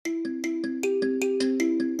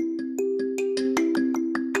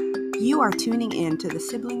You are tuning in to the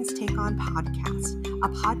Siblings Take On podcast, a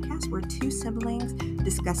podcast where two siblings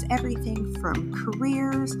discuss everything from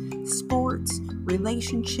careers, sports,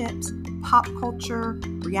 relationships, pop culture,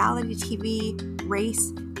 reality TV,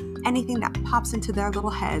 race, anything that pops into their little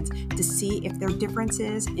heads to see if their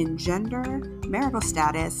differences in gender, marital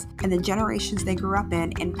status, and the generations they grew up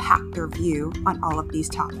in impact their view on all of these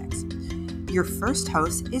topics. Your first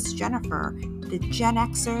host is Jennifer, the Gen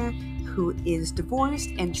Xer who is divorced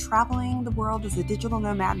and traveling the world as a digital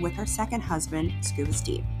nomad with her second husband, Scuba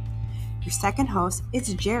Steve. Your second host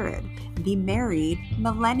is Jared, the married,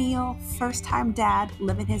 millennial, first-time dad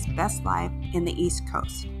living his best life in the East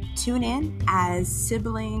Coast. Tune in as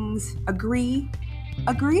siblings agree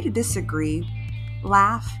to disagree,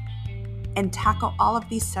 laugh, and tackle all of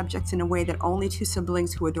these subjects in a way that only two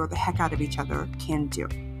siblings who adore the heck out of each other can do.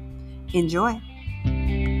 Enjoy.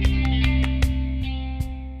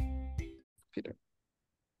 Peter.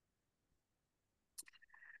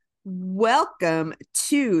 Welcome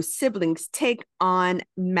to Siblings Take On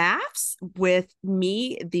MAFS with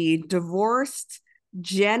me, the divorced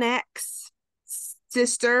Gen X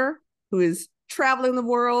sister who is traveling the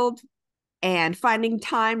world and finding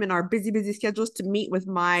time in our busy schedules to meet with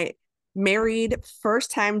my married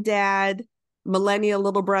first-time dad, millennial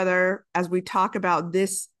little brother, as we talk about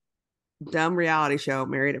this dumb reality show,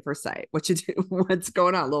 Married at First Sight. What's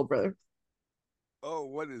going on, little brother? Oh,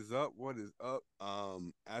 what is up? What is up?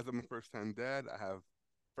 As I'm a first-time dad, I have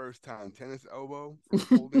first-time tennis elbow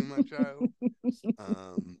from holding my child.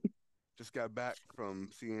 Just got back from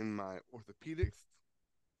seeing my orthopedics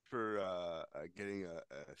for getting a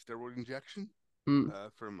steroid injection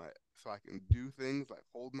so I can do things like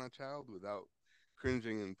hold my child without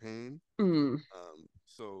cringing in pain.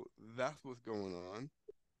 So that's what's going on.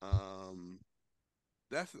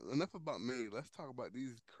 That's enough about me. Let's talk about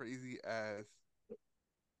these crazy ass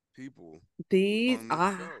people on this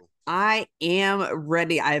show. I am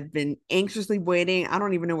ready. I've been anxiously waiting. I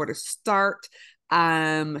don't even know where to start.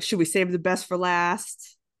 Should we save the best for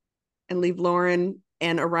last and leave Lauren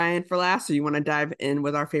and Orion for last, or you want to dive in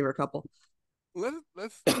with our favorite couple? Let's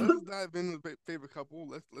dive in with favorite couple.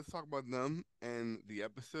 Let's talk about them and the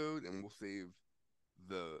episode, and we'll save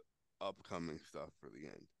the upcoming stuff for the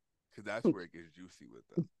end, because that's where it gets juicy with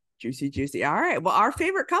them. Juicy. All right. Well, our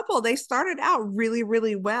favorite couple, they started out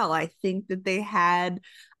really well. I think that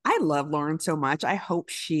I love Lauren so much. I hope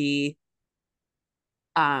she,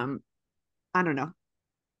 I don't know.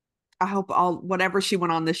 I hope whatever she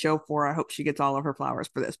went on the show for, I hope she gets all of her flowers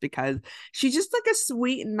for this, because she's just like a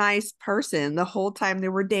sweet and nice person the whole time they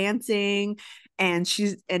were dancing, and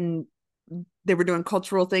they were doing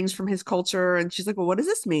cultural things from his culture. And she's like, well, what does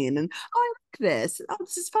this mean? And oh, I like this. Oh,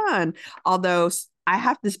 this is fun. Although I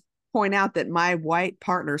have to point out that my white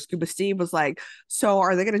partner, Scuba Steve, was like, so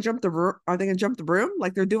are they going to jump the room? Are they going to jump the broom?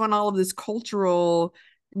 Like, they're doing all of this cultural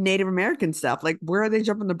Native American stuff. Like, where are they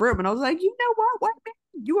jumping the broom? And I was like, you know what? White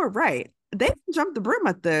man, you were right. They didn't jump the broom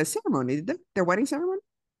at the ceremony, did they? Their wedding ceremony?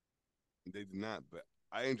 They did not, but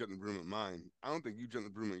I ain't jumping the broom at mine. I don't think you jumped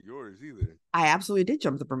the broom at yours either. I absolutely did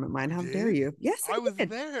jump the broom at mine. You How dare did? you? Yes, I was did.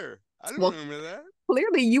 there. I didn't Well, remember that.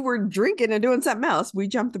 clearly you were drinking and doing something else. We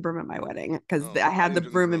jumped the broom at my wedding because Oh, I I had the didn't jump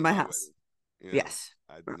the broom in broom my at my house. wedding. Yes.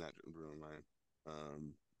 I did not jump the broom at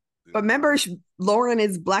mine. But remember, Lauren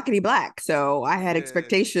is blackety black. So I had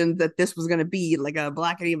expectations that this was going to be like a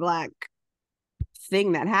blackety black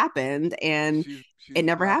thing that happened. And she's it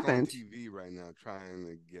never black happened. on TV right now trying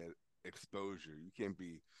to get exposure. You can't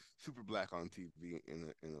be super black on TV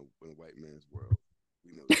in a white man's world.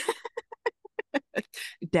 We know that.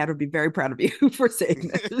 Dad would be very proud of you for saying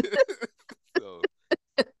that. So,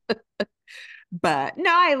 but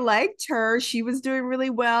no, I liked her. She was doing really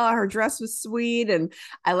well. Her dress was sweet. And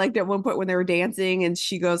I liked at one point when they were dancing and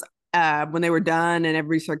she goes, when they were done and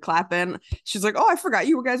everybody started clapping, she's like, oh, I forgot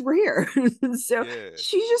you guys were here. So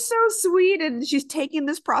she's just so sweet, and she's taking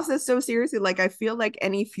this process so seriously. Like, I feel like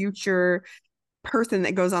any future person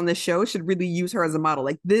that goes on this show should really use her as a model.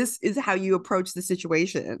 Like, this is how you approach the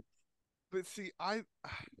situation. But see, I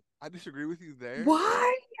disagree with you there.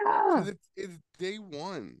 Why? Because it's day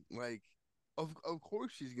one. Like, of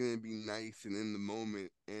course she's gonna be nice and in the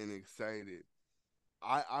moment and excited.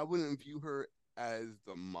 I wouldn't view her as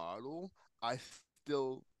the model. I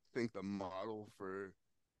still think the model for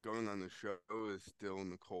going on the show is still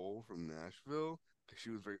Nicole from Nashville, because she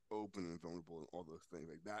was very open and vulnerable and all those things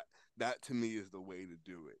like that. That to me is the way to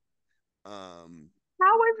do it. How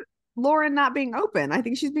is Lauren not being open? I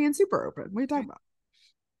think she's being super open. What are you talking about?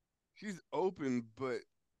 She's open, but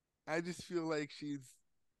I just feel like she's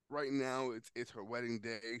right now. It's her wedding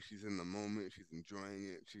day. She's in the moment. She's enjoying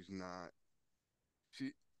it. She's not.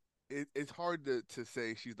 She it's hard to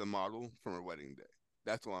say she's the model from her wedding day.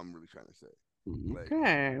 That's what I'm really trying to say. Like,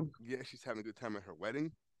 Okay. yeah, she's having a good time at her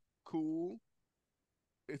wedding. Cool.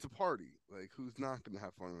 It's a party. Like, who's not gonna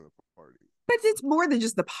have fun at a party? But it's more than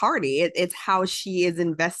just the party. It's how she is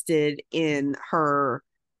invested in her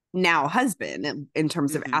now husband in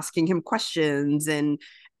terms of Mm-hmm. asking him questions and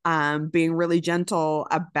being really gentle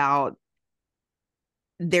about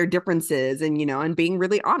their differences and, and being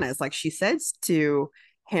really honest. Like she says to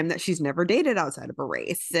him that she's never dated outside of a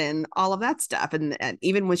race and all of that stuff. And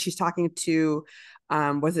even when she's talking to,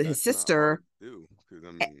 was it his That's not hard sister? to do because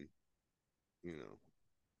I mean, you know,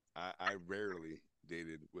 I rarely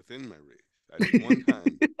dated within my race. I did one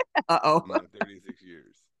time Uh-oh. in my 36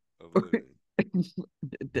 years of living.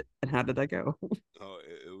 And how did that go? Oh,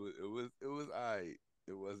 it was I.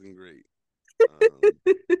 It wasn't great. Um,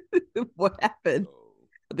 What happened? so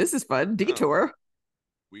This is fun. I don't know. Detour.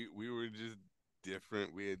 We were just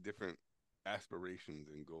different. We had different aspirations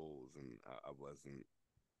and goals, and I wasn't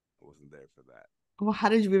there for that. Well, how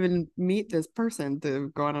did you even meet this person to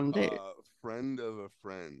go out on a date? Friend of a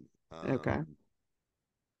friend. Okay.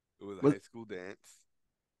 It was a Was high school dance,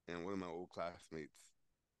 and one of my old classmates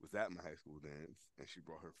was at my high school dance, and she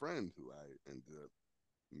brought her friend, who I ended up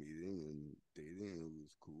meeting and dating, and it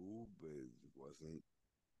was cool, but it wasn't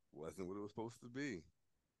what it was supposed to be.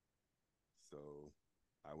 So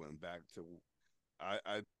I went back to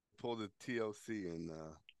I pulled a TLC and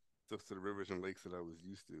took to the rivers and lakes that I was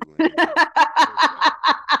used to, and worked out.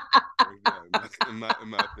 Worked out in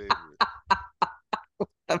my favor.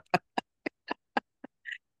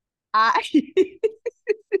 I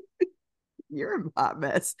you're a hot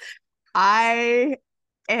mess. I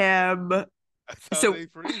am That's how so they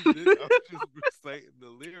phrased it. I was just reciting the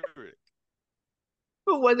lyric.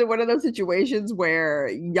 was it one of those situations where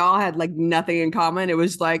y'all had like nothing in common? It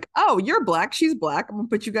was like, oh, you're black, she's black. I'm gonna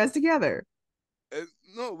put you guys together. And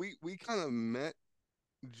no, we kind of met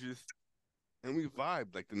just and we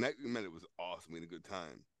vibed. Like the night we met, it was awesome. We had a good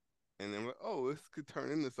time. And then we're like, oh, this could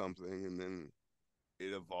turn into something. And then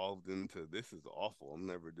it evolved into this is awful. I'm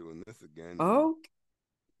never doing this again. And Oh,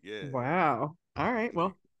 yeah, wow. All right. like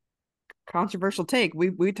Well, controversial take.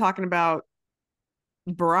 We talking about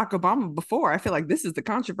Barack Obama before. I feel like this is the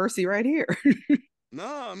controversy right here. no,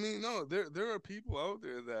 I mean no. There are people out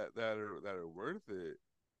there that are worth it.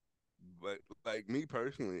 But like me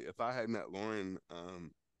personally, if I had met Lauren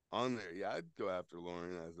on there, yeah, I'd go after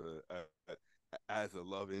Lauren as a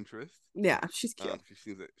love interest. Yeah, she's cute.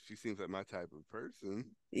 She seems like my type of person.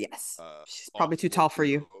 Yes. She's probably too Awful tall for to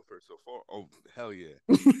you. go for so far. Oh hell yeah,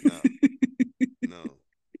 no, no.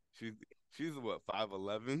 She's she's what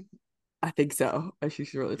 5'11". I think so.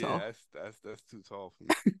 She's really Yeah, tall. that's too tall for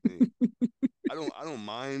me. I don't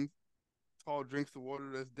mind tall drinks of water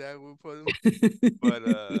that's dad would put him, but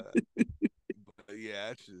yeah,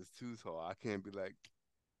 that's just too tall. I can't be like,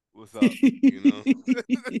 "What's up?" You know.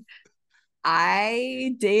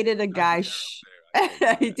 I dated a That's guy air up there. I can't do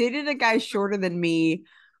I that. dated a guy shorter than me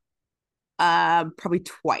probably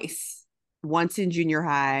twice. Once in junior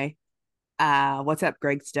high. What's up,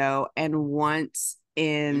 Greg Stowe? And once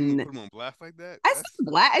Are you gonna in put him on blast like that? I That's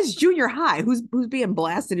said as junior high. Who's being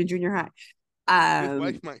blasted in junior high? his Um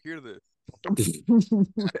wife might hear this.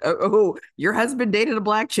 oh, your husband dated a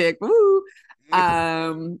black chick. Woo.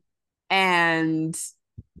 Um and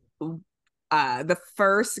the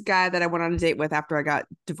first guy that I went on a date with after I got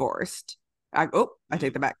divorced. I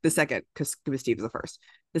take Mm. that back. The second, because Steve was the first.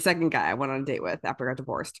 The second guy I went on a date with after I got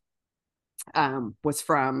divorced was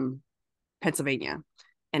from Pennsylvania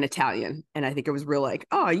and Italian. And I think it was real like,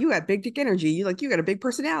 oh, you got big dick energy. You got a big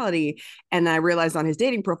personality. And then I realized on his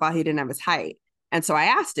dating profile he didn't have his height. And so I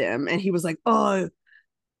asked him, and he was like, oh,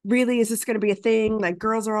 really, is this going to be a thing? Like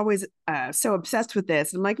girls are always so obsessed with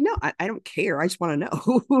this. And I'm like, no, I don't care. I just want to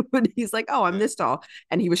know. And he's like, oh, I'm Yeah. this tall.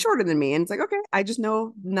 And he was shorter than me. And it's like, okay, I just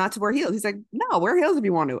know not to wear heels. He's like, no, wear heels if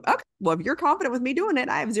you want to. Okay. Well, if you're confident with me doing it,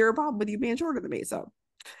 I have zero problem with you being shorter than me. So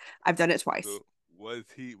I've done it twice. So was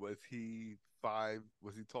he five?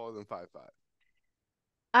 Was he taller than 5'5"?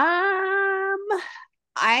 I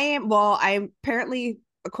am, well, I'm apparently,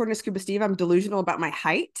 according to Scuba Steve, I'm delusional about my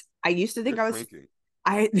height. I used to think You're I was, shrinking.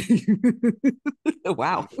 I, I'm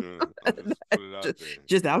wow. sure. I'm just put it out just, there.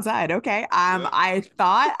 just outside. Okay. Yep. I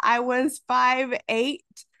thought I was 5'8",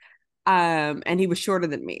 and he was shorter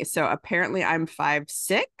than me. So apparently I'm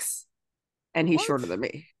 5'6", and he's What? shorter than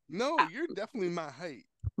me. No, you're definitely my height.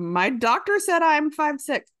 My doctor said I'm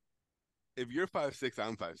 5'6". If you're 5'6",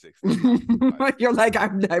 I'm 5'6". I'm not 5'6". You're like, I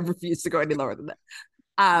refuse to go any lower than that.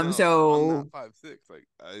 No, I'm not So 5'6". Like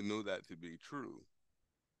I know that to be true.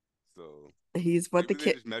 So he's what the maybe they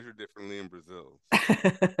kid. just measure differently in Brazil.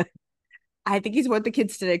 So I think he's what the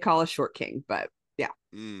kids today call a short king, but yeah,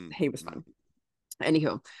 Mm, he was fun. mm.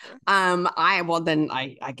 Anywho, Okay. I well then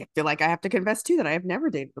I feel like I have to confess too that I have never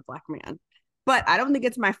dated a black man, but I don't think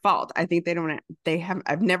it's my fault. I think they have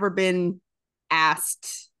I've never been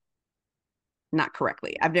asked not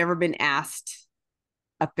correctly. I've never been asked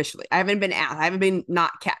officially. I haven't been asked. I haven't been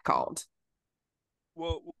not catcalled.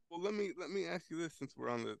 Well, let me ask you this since we're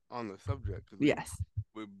on the subject because Yes.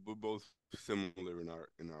 we're both similar in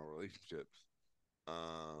our relationships.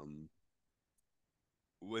 Um,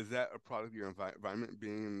 was that a product of your environment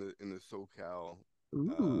being in the SoCal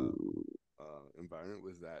uh, Ooh. environment?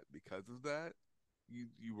 Was that because of that?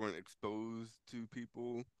 You weren't exposed to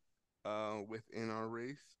people within our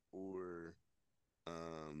race, or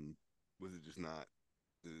um, was it just not?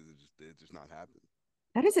 Did it just not happen?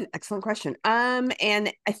 That is an excellent question. And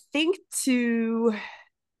I think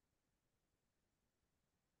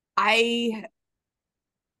I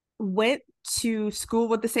went to school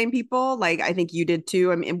with the same people. Like I think you did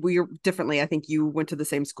too. I mean, we are differently. I think you went to the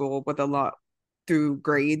same school with a lot through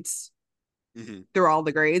grades, Hmm. through all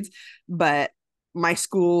the grades. But my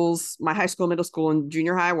schools, my high school, middle school, and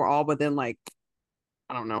junior high were all within like,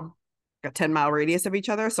 I don't know, a 10-mile radius of each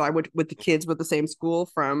other. So I went with the Okay. kids with the same school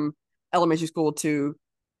from elementary school to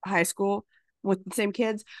high school with the same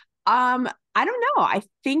kids. I don't know. I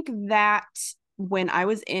think that when I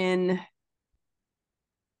was in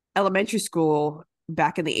elementary school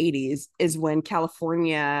back in the 80s is when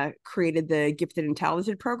California created the gifted and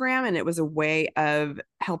talented program, and it was a way of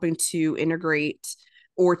helping to integrate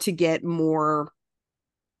or to get more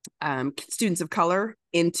students of color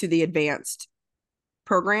into the advanced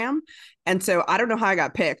program. And so I don't know how I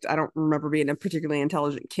got picked. I don't remember being a particularly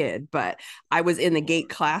intelligent kid, but I was in the You gate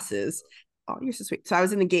are. classes. Oh, you're so sweet. So I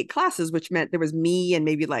was in the gate classes, which meant there was me and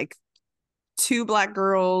maybe like two black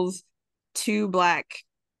girls, two black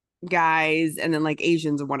guys, and then like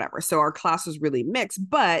Asians and whatever. So our class was really mixed,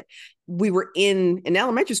 but we were in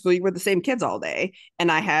elementary school, you were the same kids all day.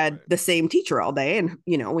 And I had Right. the same teacher all day. And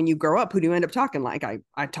when you grow up, who do you end up talking like? I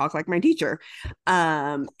talk like my teacher.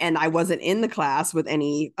 And I wasn't in the class with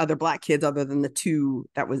any other black kids other than the two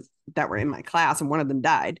that were in my class, and one of them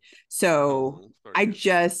died. So Oh, sorry I to hear that.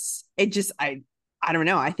 just it just I don't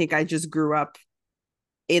know. I think I just grew up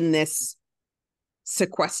in this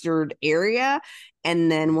sequestered area.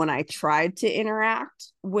 And then when I Hmm. tried to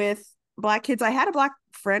interact with black kids, I had a black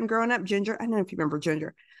friend growing up, Ginger. I don't know if you remember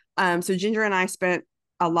Ginger. So Ginger and I spent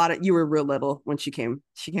a lot of, you were real little when she came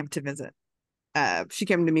to visit. She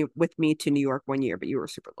came to me with me to New York one year, but you were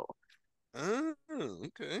super little. Oh,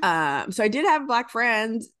 okay. So I did have black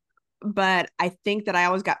friends, but I think that I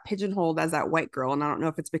always got pigeonholed as that white girl. And I don't know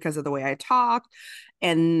if it's because of the way I talked.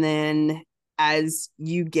 And then as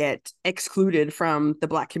you get excluded from the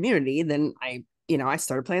black community, then I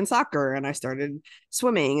started playing soccer and I started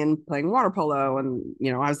swimming and playing water polo. And,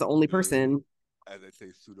 I was the only Doing, person as they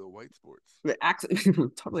say, pseudo white sports. that actually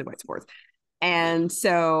totally white sports. Yeah. And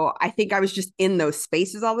so I think I was just in those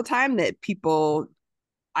spaces all the time that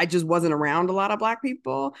I just wasn't around a lot of black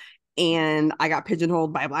people, and I got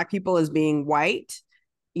pigeonholed by black people as being white.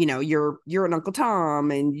 You're an Uncle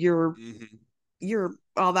Tom, and Hmm. you're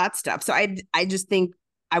all that stuff. So I just think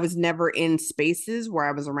I was never in spaces where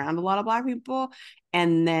I was around a lot of black people.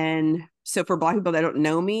 And then so for black people that don't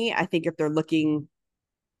know me, I think if they're looking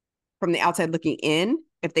from the outside looking in,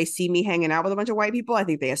 if they see me hanging out with a bunch of white people, I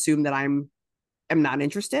think they assume that am not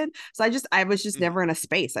interested. So I was just Hmm. never in a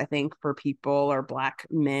space, I think, for people or black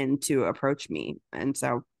men to approach me. And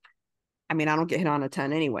so, I mean, I don't get hit on a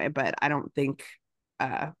ton anyway, but I don't think,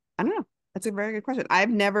 I don't know. That's a very good question. I've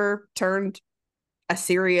never turned a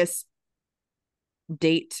serious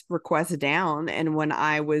date request down. And when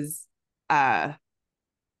I was, uh,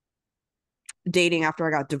 dating after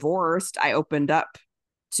I got divorced, I opened up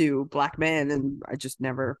to black men and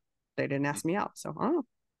they didn't ask me out. So, I don't know.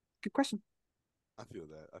 Good question. I feel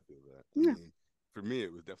that. I feel that. I Yeah. mean, for me,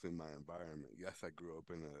 it was definitely my environment. Yes, I grew up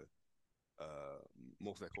in a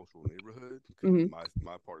multicultural neighborhood because Mm-hmm.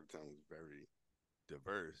 my part of town was very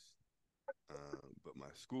diverse. But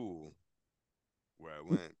my school, where I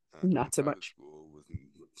went, my Not so private much. school,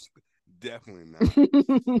 was definitely not.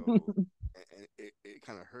 So, and it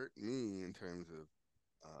kind of hurt me in terms of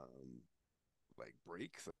like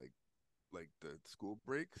breaks, like the school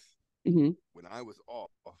breaks. Mm-hmm. When I was off,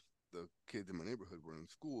 the kids in my neighborhood were in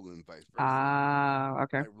school, and vice versa.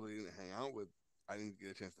 Okay. I really didn't hang out with. I didn't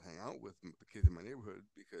get a chance to hang out with the kids in my neighborhood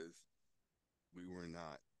because we were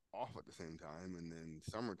not off at the same time. And then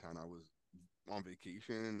summertime, I was on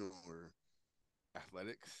vacation or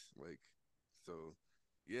athletics. Like, so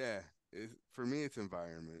yeah, for me, it's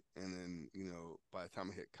environment. And then, by the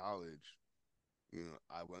time I hit college,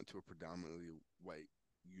 I went to a predominantly white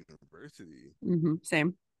university,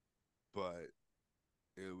 Same. but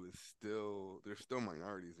it was still there's still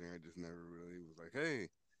minorities there. I just never really was like, hey,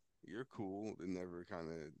 you're cool. It never kind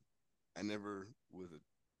of I never was a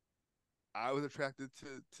I was attracted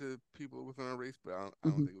to people within our race, but I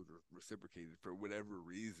don't Hmm. think it was reciprocated for whatever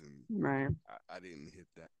reason. Right. I didn't hit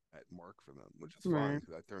that mark for them, which is fine Right.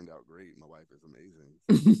 because I turned out great. My wife is amazing,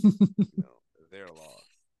 so they're lost.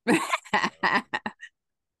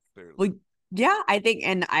 Well, Clearly. yeah, I think,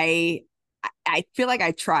 and I feel like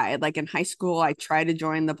I tried. Like in high school, I tried to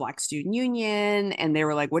join the Black Student Union, and they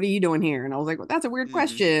were like, "What are you doing here?" And I was like, "Well, that's a weird Mm-hmm.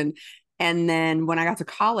 question." And then when I got to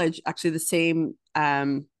college, actually the same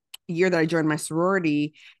year that I joined my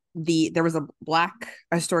sorority, there was a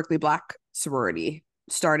historically black sorority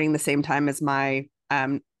starting the same time as my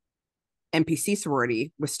NPC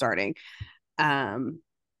sorority was starting. Um,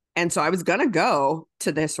 and so I was gonna go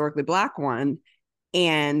to the historically black one,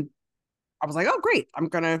 and I was like, oh, great. I'm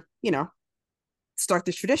going to, start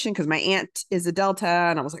this tradition because my aunt is a Delta.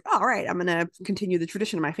 And I was like, oh, all right, I'm going to continue the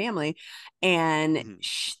tradition in my family. And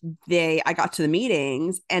Mm-hmm. I got to the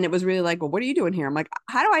meetings and it was really like, well, what are you doing here? I'm like,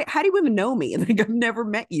 how do you even know me? Like, I've never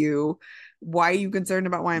met you. Why are you concerned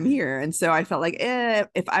about why I'm Mm-hmm. here? And so I felt like,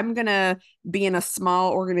 if I'm going to be in a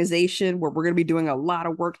small organization where we're going to be doing a lot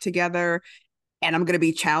of work together, and I'm going to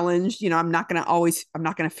be challenged. I'm not going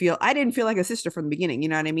to I didn't feel like a sister from the beginning. You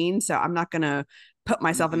know what I mean? So I'm not going to put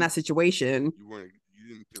myself in Mm-hmm. that situation. You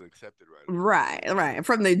didn't feel accepted right away. Right, right.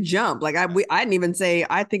 From the jump. Like I, I didn't even say,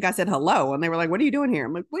 I think I said hello. And they were like, what are you doing here?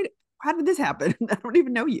 I'm like, wait, how did this happen? I don't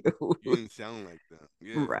even know you. you didn't sound like them.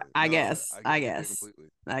 Yeah. Right. I No, guess. I I get that guess.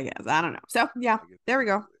 completely. I guess. I don't know. So yeah, I get that there we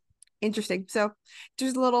go. completely. Interesting. So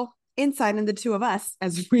just a little insight into the two of us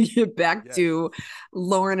as we get back Yes. to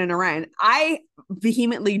Lauren and Orion. I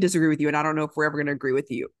vehemently disagree with you, and I don't know if we're ever going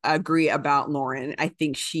to agree about Lauren. I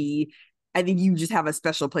think you just have a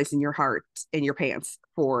special place in your heart, in your pants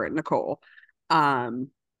for Nicole. Um,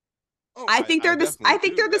 Oh, I I definitely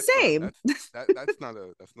think do. they're the same. That's not.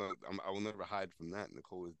 I will never hide from that.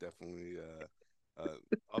 Nicole is definitely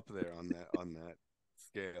up there on that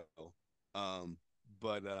scale. Um,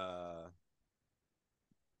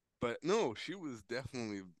 but no, she was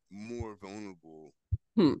definitely more vulnerable.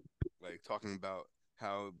 Hmm. Like talking about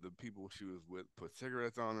how the people she was with put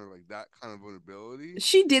cigarettes on her, like that kind of vulnerability.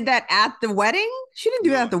 She did that That at the wedding. She didn't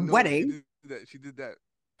do that no, at the no, wedding. She did that.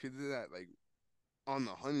 She did that like on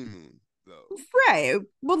the honeymoon though. Right.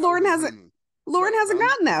 Well, That was on the honeymoon. Lauren Right, but hasn't I'm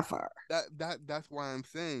gotten that far. that's why I'm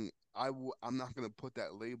saying I'm not gonna put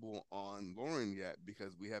that label on Lauren yet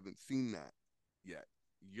because we haven't seen that yet.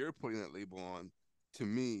 You're putting that label on to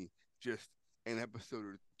me just an episode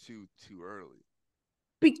or two too early.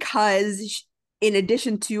 Because in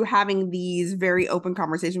addition to having these very open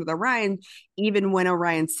conversations with Orion, even when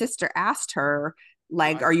Orion's sister asked her,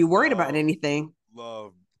 like, I are you worried about anything?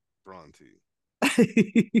 love Bronte.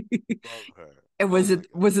 Love her. And Oh my god.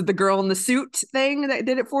 was it the girl in the suit thing that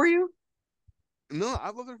did it for you? No, I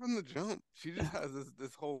love her from the jump. She just has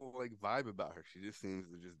this whole like vibe about her. She just seems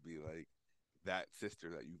to just be like that sister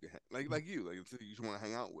that you can like you like you just want to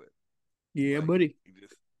hang out with. Yeah, Like buddy.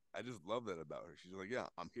 I just love that about her. She's like, yeah,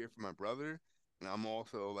 I'm here for my brother, and I'm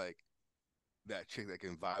also like that chick that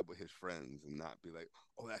can vibe with his friends and not be like,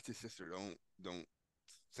 oh, that's his sister. Don't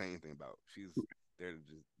say anything about. She's there to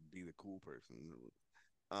just be the cool person.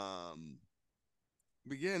 Um,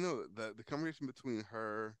 but yeah, no, the conversation between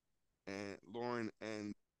her and Lauren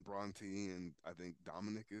and Bronte and I think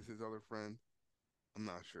Dominic is his other friend. I'm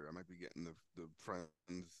not sure. I might be getting the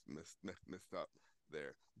friends mixed up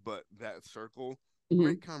there. But that circle, Mm-hmm.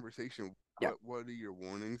 great conversation. Yeah. What are your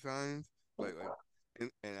warning signs? Like and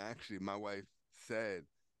actually my wife said,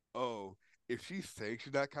 "Oh, if she saying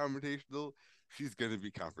she's not confrontational, she's gonna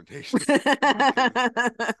be confrontational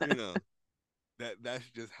because you know that's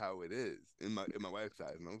just how it is in my wife's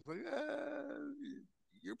eyes." And I was like,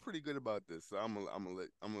 you're pretty good about this, so I'm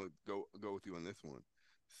gonna go with you on this one.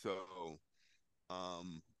 So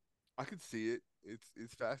um, I could see it.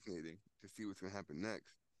 It's fascinating to see what's gonna happen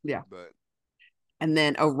next. Yeah. But And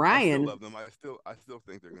then I still Orion, love them. I still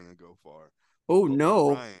think they're gonna go far. oh But no.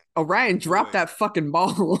 Orion, Orion dropped boy, that fucking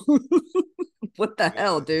ball. What the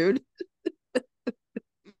hell, yeah. dude?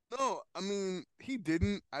 No, I mean he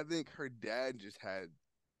didn't. I think her dad just had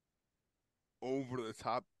over the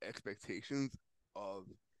top expectations of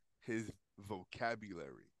his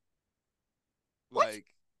vocabulary. What? Like,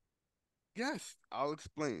 yes, I'll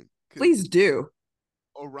explain. Because Please do.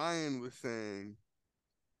 Orion was saying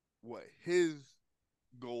what his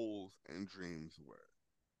goals and dreams were.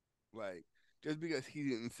 Like, just because he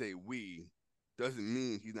didn't say we doesn't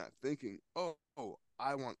mean he's not thinking, oh,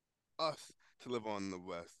 I want us to live on the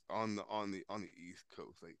west, on the East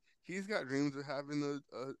Coast. Like he's got dreams of having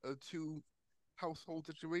a two household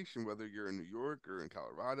situation, whether you're in New York or in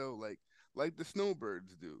Colorado, like the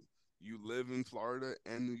snowbirds do. You live in Florida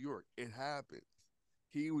and New York. It happens.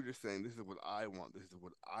 He was just saying, this is what I want. This is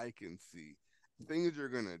what I can see. Things are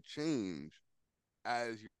gonna change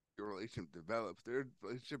as your relationship develops. Their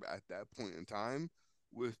relationship at that point in time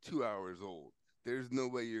was 2 hours old. There's no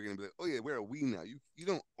way you're gonna be like, oh yeah, where are we now? You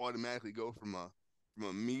don't automatically go from a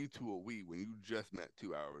me to a we when you just met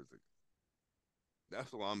 2 hours ago.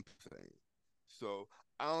 That's what I'm saying. So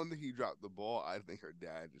I don't think he dropped the ball. I think her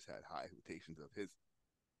dad just had high expectations of his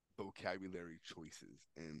vocabulary choices,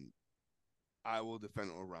 and I will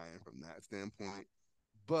defend Orion from that standpoint.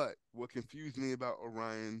 But what confused me about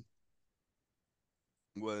Orion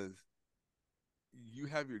was you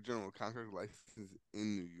have your general contractor license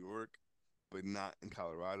in New York, but not in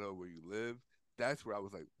Colorado where you live. That's where I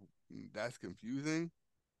was like, that's confusing.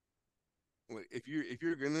 Like if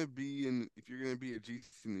you're gonna be a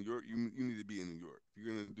GC in New York, you need to be in New York. If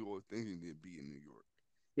you're gonna do all the things, you need to be in New York.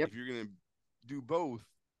 Yep. If you're gonna do both,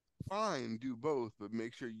 fine, do both, but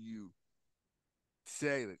make sure you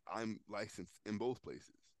say like I'm licensed in both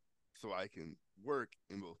places, so I can work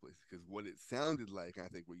in both places. Because what it sounded like, and I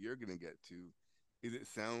think what you're gonna get to, is it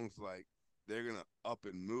sounds like they're gonna up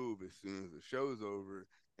and move as soon as the show's over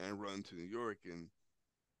and run to New York, and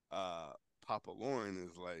Papa Lauren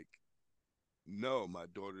is like, no, my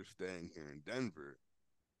daughter's staying here in Denver.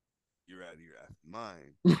 You're out of your effing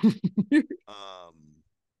mind. Um,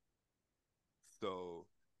 so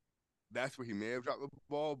that's where he may have dropped the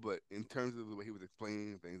ball, but in terms of the way he was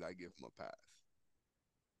explaining things, I give him a pass.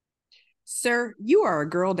 Sir, you are a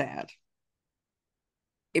girl dad.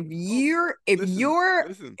 If Oh, you're if listen, your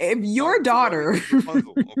listen. if My your daughter daughter is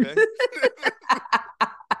Rapunzel, okay?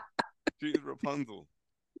 She is Rapunzel.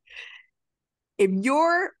 if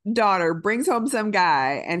your daughter brings home some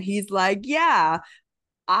guy and he's like, yeah,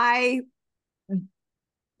 I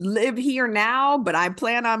live here now, but I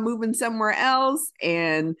plan on moving somewhere else,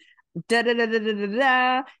 and da da da da da da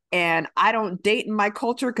da, and I don't date in my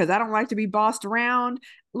culture because I don't like to be bossed around.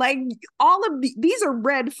 Like all of these are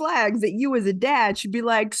red flags that you as a dad should be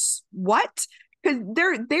like, what? Because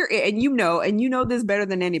they're and you know this better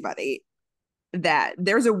than anybody, that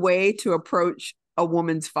there's a way to approach a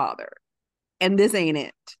woman's father, and this ain't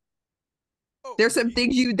it. Oh, There's some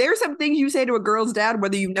things you say to a girl's dad,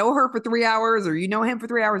 whether you know her for 3 hours or you know him for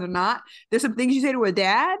 3 hours or not. There's some things you say to a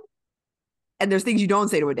dad, and there's things you don't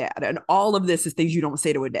say to a dad. And all of this is things you don't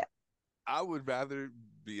say to a dad. I would rather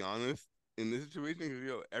be honest in this situation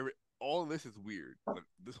because all of this is weird. Like,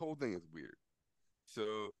 this whole thing is weird.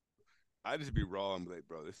 So I just be raw and be like,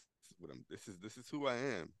 bro, this is what I'm. This is who I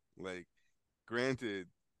am. Like, granted,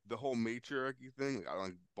 the whole matriarchy thing, like, I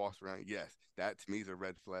don't boss around. Yes, that to me is a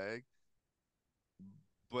red flag.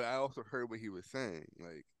 But I also heard what he was saying.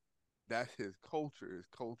 Like, that's his culture. His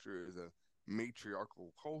culture is a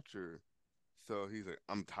matriarchal culture. So he's like,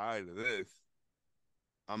 I'm tired of this.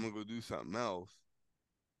 I'm gonna go do something else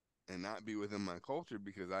and not be within my culture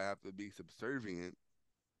because I have to be subservient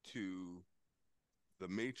to the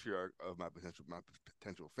matriarch of my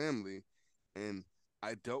potential family. And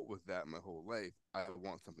I dealt with that my whole life. I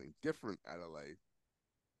want something different out of life.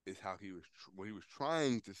 Is how what he was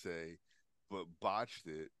trying to say, but botched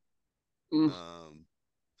it. Mm. Um,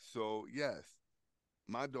 so yes,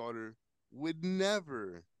 my daughter would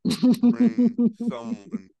never bring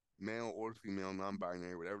someone, male or female,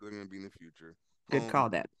 non-binary, whatever they're going to be in the future, Good home call,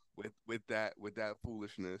 that. with that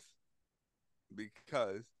foolishness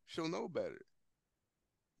because she'll know better.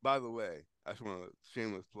 By the way, I just want a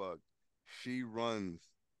shameless plug. She runs.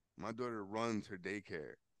 My daughter runs her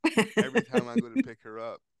daycare. Every time I go to pick her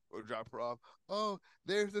up or drop her off, oh,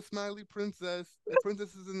 there's the smiley princess. The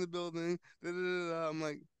princess is in the building. Da, da, da, da. I'm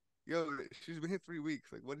like, yo, she's been here 3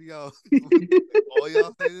 weeks. Like, what do y'all? Like, all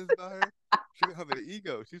y'all say this about her? She don't have an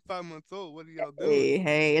ego. She's 5 months old. What are y'all doing?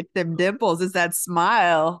 Hey, it's them dimples. It's that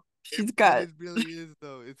smile. It really is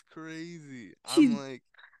though. It's crazy. She's I'm like,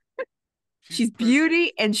 she's she's perfect.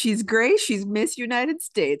 beauty and she's grace. She's Miss United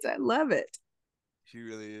States. I love it. She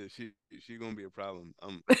really is. She gonna be a problem.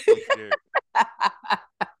 I'm scared.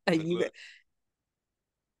 you Look,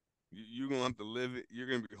 you gonna have to live it. You're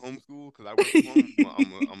gonna be homeschooled because I work from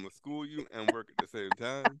home. I'm gonna school you and work at the same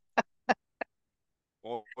time.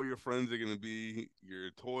 All your friends are gonna be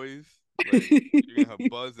your toys. Like you're gonna have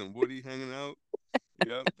Buzz and Woody hanging out.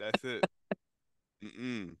 Yep, that's it.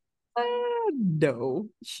 Mm-mm. no,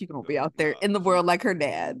 she gonna be So out there nah, in the world like her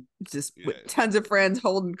dad, just with yeah, tons of friends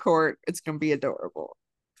holding court. It's gonna be adorable.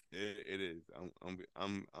 It is.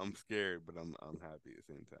 I'm scared, but I'm happy at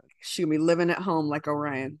the same time. She'll be living at home like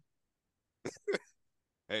Orion.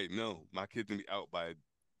 Hey, no, my kid's gonna be out by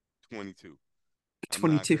 22.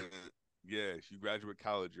 I'm not 22. gonna. Yeah, if you graduate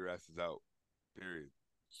college, your ass is out. Period.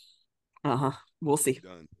 Uh-huh. We'll see.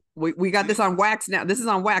 Done. We got this See? on wax now. This is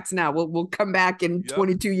on wax now. We'll come back in Yep.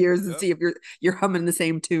 22 years and Yep. see if you're humming the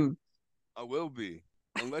same tune. I will be,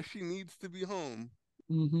 unless she needs to be home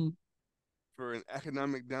Mm-hmm. for an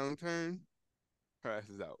economic downturn. Her ass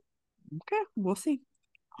is out. Okay, we'll see.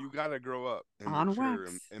 You gotta grow up and On mature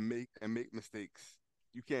wax. and make mistakes.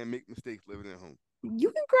 You can't make mistakes living at home.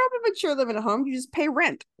 You can grow up and mature living at home. You just pay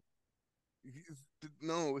rent.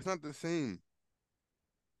 No, it's not the same.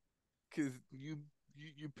 Cause you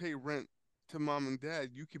pay rent to mom and dad.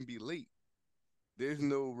 You can be late. There's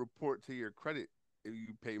no report to your credit if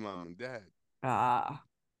you pay mom and dad. Ah,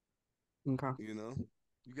 okay. You know,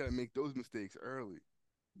 you gotta make those mistakes early.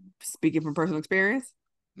 Speaking from personal experience.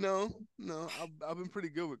 No, no, I've been pretty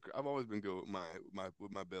good with. I've always been good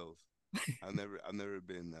with my bills. I've never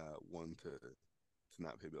been one to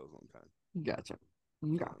not pay bills on time. Gotcha.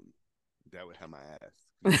 Okay. That would have my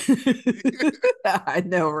ass. I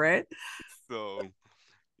know, right? So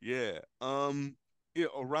yeah, yeah.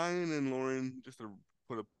 Orion and Lauren, just to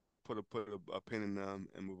put a a pin in them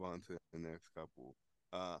and move on to the next couple.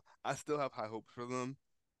 I still have high hopes for them.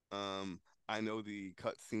 Um, I know the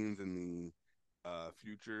cut scenes in the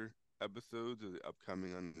future episodes or the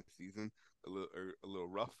upcoming on the season a little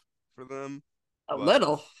rough for them, A but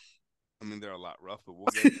little. I mean they're a lot rough. But we'll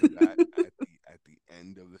get to that at the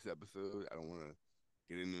end of this episode. I don't want to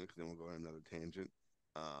get into it because then we'll go on another tangent.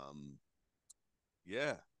 Um,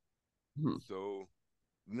 yeah. Hmm. So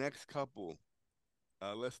next couple,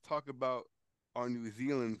 let's talk about our New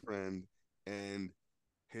Zealand friend and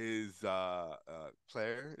his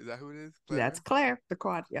Claire. Is that who it is? That's Claire. Claire, the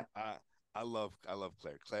quad. Yeah. I I love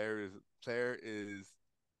Claire. Claire is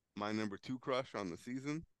my number two crush on the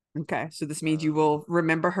season. Okay. So this means you Um, will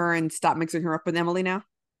remember her and stop mixing her up with Emily now?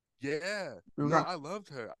 yeah, no, Okay. I loved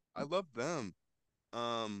her. I loved them.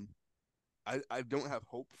 Um, I don't have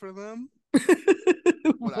hope for them, but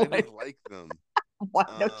I Why? just like them. Why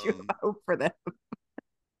don't you Um, hope for them?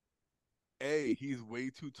 He's way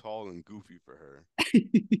too tall and goofy for her.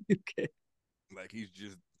 Okay. Like he's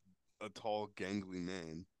just a tall, gangly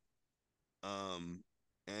man. Um,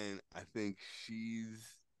 and I think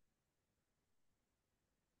she's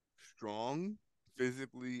strong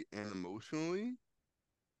physically and emotionally.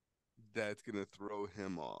 That's gonna throw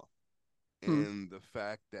him off. Hmm. And the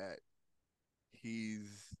fact that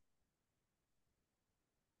he's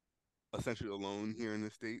essentially alone here in the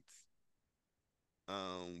States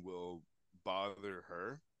will bother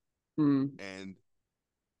her Hmm. and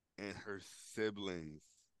her siblings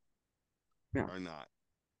Yeah.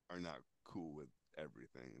 are not cool with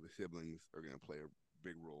everything. The siblings are gonna play a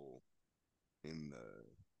big role in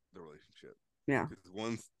the relationship. Yeah. Because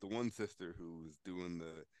the one sister who was doing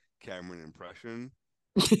the Cameron impression,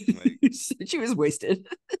 like She was wasted.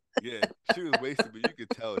 yeah, she was wasted, but you could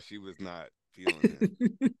tell she was not feeling him.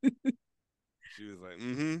 She was like,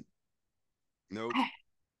 mm-hmm, nope.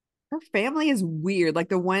 Her family is weird. Like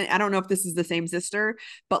the one, I don't know if this is the same sister,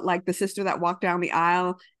 but like the sister that walked down the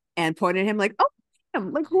aisle and pointed at him, like, oh,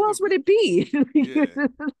 damn, like who You the else would it be? yeah.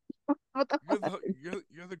 What the fuck?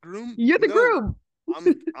 You're the groom? You're the No, groom.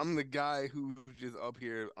 I'm the guy who's just up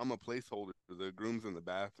here. I'm a placeholder. The groom's in the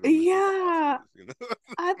bathroom. This is the Yeah. Oscars, you know.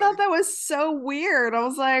 I thought Like, that was so weird. I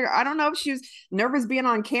was like, I don't know if she was nervous being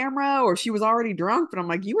on camera or she was already drunk, but I'm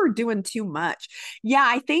like, you were doing too much. Yeah,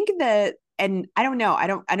 I think that, and I don't know.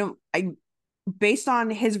 Based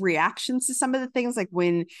on his reactions to some of the things, like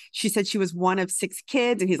when she said she was one of six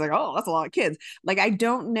kids, and he's like, oh, that's a lot of kids. Like, I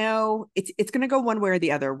don't know. It's going to go one way or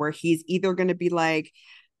the other, where he's either going to be like,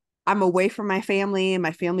 I'm away from my family and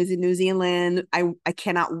my family's in New Zealand. I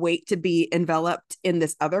cannot wait to be enveloped in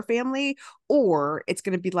this other family. Or it's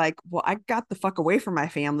going to be like, well, I got the fuck away from my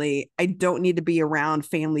family. I don't need to be around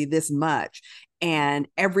family this much. And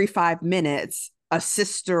every 5 minutes, a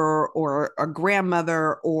sister or a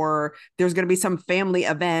grandmother, or there's going to be some family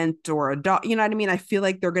event or a dog. You know what I mean? I feel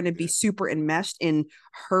like they're going to be yeah, super enmeshed in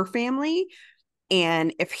her family.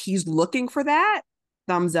 And if he's looking for that,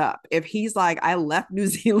 thumbs up. If he's like, I left New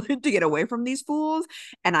Zealand to get away from these fools,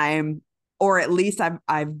 and I'm, or at least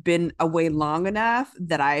I've been away long enough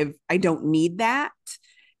that I don't need that.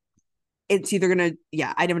 It's either gonna,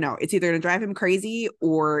 yeah, I don't know. It's either gonna drive him crazy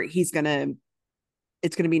or it's gonna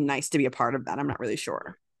be nice to be a part of that. I'm not really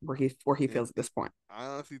sure right. where he And feels at this point. I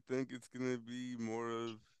honestly think it's gonna be more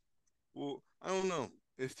of, well, I don't know.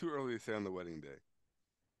 It's too early to say on the wedding day.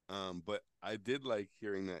 But I did like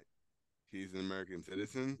hearing that he's an American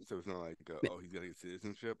citizen, so it's not like oh he's got to get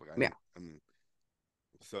citizenship. Like Yeah. I mean,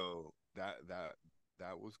 so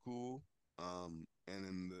that was cool. And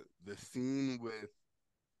then the scene with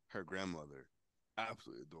her grandmother,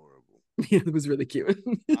 absolutely adorable. Yeah, it was really cute.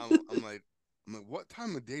 I'm I'm like I'm like, what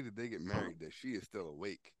time of day did they get married that she is still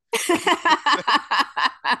awake? Like,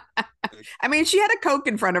 like I mean, she had a Coke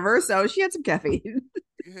in front of her, so she had some caffeine.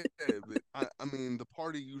 yeah, but I mean the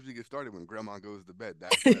party usually gets started when grandma goes to bed.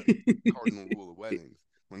 That's the cardinal rule of weddings.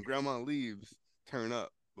 When grandma leaves, turn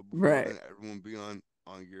up. But before Right. then everyone be on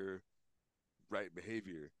your right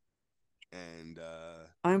behavior. And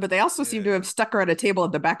I mean, but they also seem yeah, to have stuck her at a table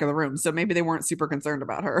at the back of the room, so maybe they weren't super concerned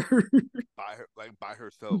about her. by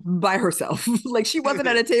herself. By herself. Like she wasn't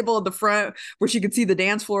at a table at the front where she could see the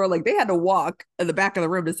dance floor. Like they had to walk in the back of the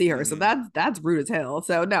room to see her. So Hmm. that's rude as hell.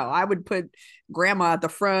 So no, I would put grandma at the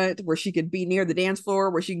front where she could be near the dance floor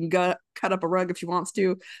where she can cut up a rug if she wants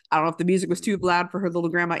to. I don't know if the music was too loud for her little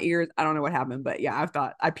grandma ears. I don't know what happened, but yeah,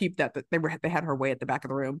 I peeped that they had her way at the back of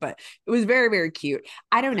the room, but it was very very cute.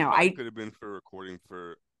 I don't It know. probably I could have been for recording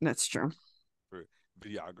That's true. for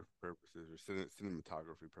videography purposes or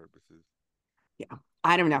cinematography purposes. Yeah,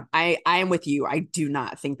 I don't know. I am with you. I do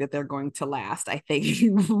not think that they're going to last. I think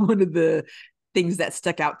one of the things that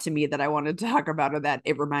stuck out to me that I wanted to talk about or that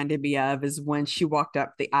it reminded me of is when she walked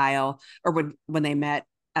up the aisle or when they met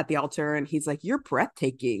at the altar and he's like, "You're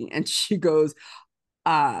breathtaking," and she goes,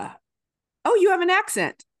 "Uh, oh, you have an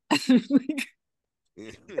accent." Like,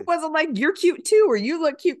 it wasn't like you're cute too or you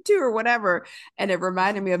look cute too or whatever. And it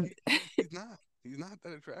reminded me of He's not. He's not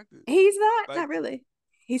that attractive. he's Like not really.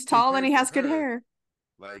 He's tall and he compared to has good her, hair.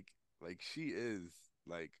 like she is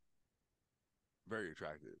like very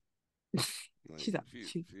attractive. Like She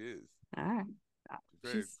she is. all right.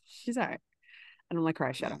 She's very She's all right. I don't like her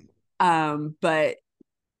eyeshadow. mm. But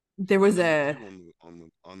there She's like was number a two on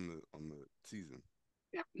the season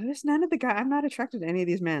there's none of the guy. I'm not attracted to any of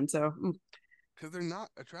these men. So because they're not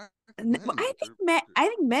attractive men. I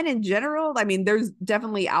think men in general. I mean, there's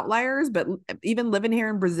definitely outliers, but even living here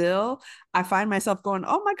in Brazil, I find myself going,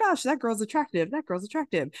 "Oh my gosh, that girl's attractive. That girl's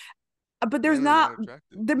attractive." But there's Men are not not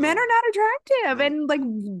attractive. the men are No, not attractive no. and like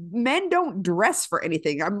men don't dress for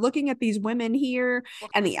anything. I'm looking at these women here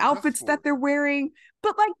Fuck and do the you dress outfits that for? they're wearing,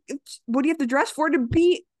 but like what do you have to dress for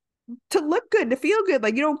to look good, to feel good?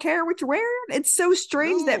 Like you don't care what you're wearing. It's so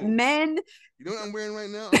strange that No. men You know what I'm wearing right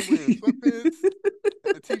now? I'm wearing sweatpants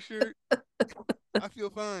and a t-shirt. I feel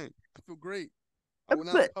fine. I feel great. I went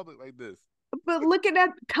out in but public like this. looking at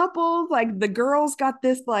couples, like the girl's got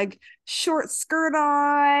this like short skirt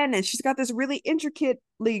on and she's got this really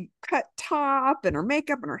intricately cut top and her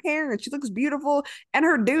makeup and her hair and she looks beautiful and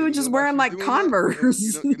her And dude's you know just why wearing she's like doing that?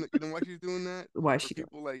 Converse. You know why she's doing that? Why is For she doing?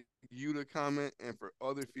 people like you to comment and for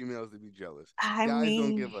other females to be jealous. I Guys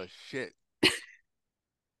don't mean, give a shit.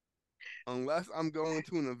 Unless I'm going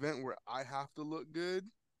to an event where I have to look good,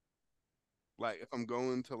 like if I'm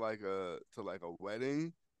going to like a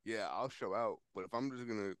wedding, yeah, I'll show out. But if I'm just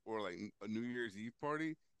gonna or like a New Year's Eve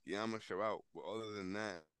party, yeah, I'm gonna show out. But other than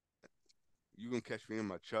that, you gonna catch me in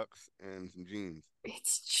my chucks and some jeans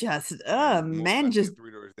it's just and most men likely a just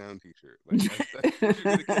Three Doors Down t-shirt. Like that's what you're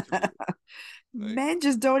gonna catch me in. Like, men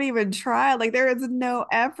just don't even try. Like there is no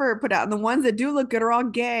effort put out. And the ones that do look good are all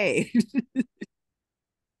gay.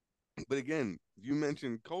 but again, you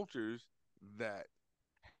mentioned cultures that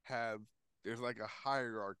have there's like a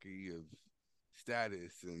hierarchy of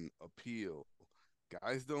status and appeal.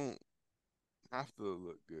 Guys don't have to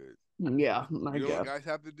look good. Yeah, I You know what guess. guys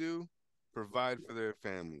have to do? Provide for their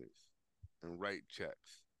families and write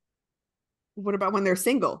checks. What about when they're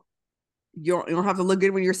single? You don't have to look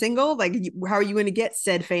good when you're single. Like, how are you going to get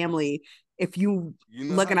said family if you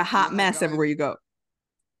look in a You know hot how mess everywhere guys you go?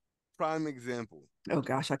 prime example. Oh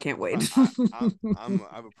gosh, I can't wait. I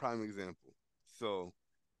have a prime example. So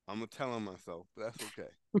I'm gonna tell on myself, but that's okay.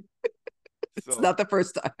 It's So not the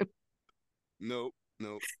first time. nope,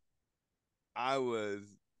 nope. I was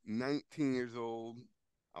 19 years old.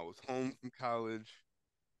 I was home from college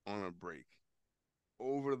on a break.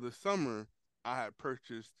 Over the summer, I had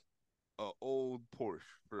purchased an old Porsche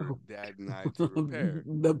for Oh, Dad and I to repair.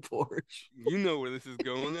 the Porsche. You know where this is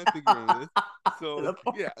going. I think you remember this. So The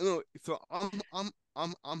Porsche. yeah, no. So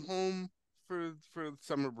I'm home for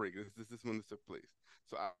summer break. This is when this took place.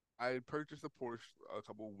 So I purchased a Porsche a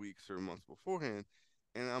couple of weeks or months beforehand,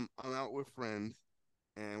 and I'm out with friends,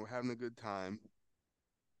 and we're having a good time,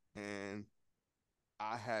 and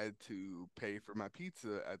I had to pay for my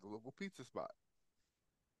pizza at the local pizza spot,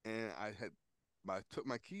 and I took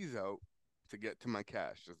my keys out to get to my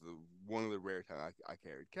cash. Just one of the rare times I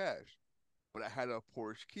carried cash. but I had a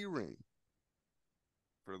Porsche key ring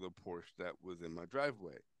for the Porsche that was in my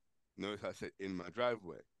driveway. Notice I said in my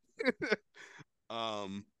driveway.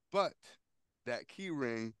 But that key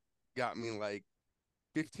ring got me like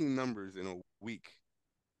 15 numbers in a week.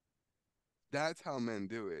 That's how men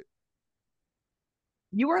do it.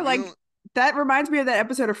 You were We like, don't. that reminds me of that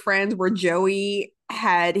episode of Friends where Joey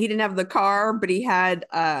he didn't have the car, but he had,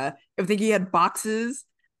 I think he had boxes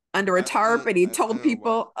under a tarp and he I told know what.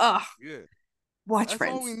 people, ugh, Yeah, watch that's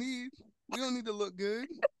all we Friends. need. We don't need to look good.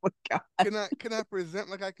 Oh my God. Can I present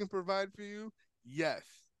like I can provide for you? Yes.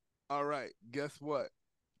 All right. Guess what?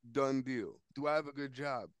 Done deal. Do I have a good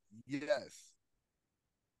job? Yes.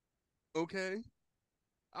 Okay.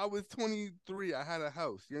 I was 23. I had a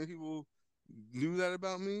house. You know, people knew that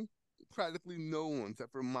about me. Practically no one,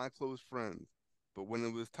 except for my close friends. But when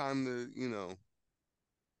it was time to,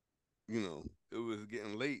 it was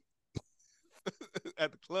getting late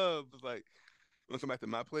at the club. It was like, you want to come back to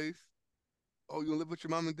my place? Oh, you want to live with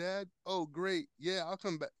your mom and dad? Oh, great. Yeah, I'll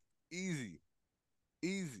come back. Easy,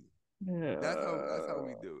 easy. That's how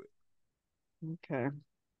we do it. Okay. My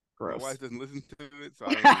Gross. wife doesn't listen to it, so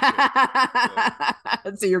I don't really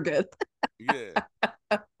care. So So you're good. yeah,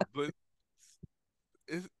 but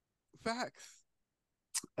it's facts.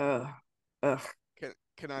 Ugh. Ugh.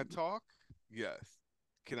 Can I talk? Yes.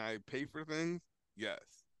 Can I pay for things? Yes.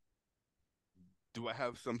 Do I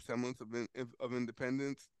have some semblance of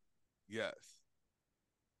independence? Yes.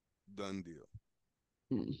 Done deal.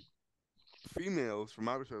 Hmm. Females, from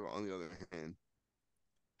my perspective, on the other hand,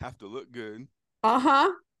 have to look good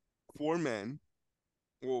Uh-huh. for men.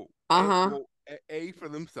 Well, Uh-huh. A for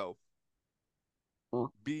themselves,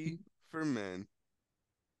 B for men,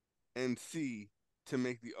 and C to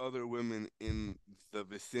make the other women in the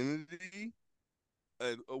vicinity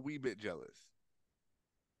a wee bit jealous.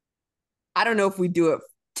 I don't know if we do it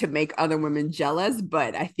to make other women jealous,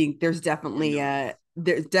 but I think Or notice.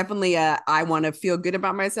 there's definitely a I want to feel good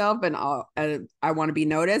about myself and I want to be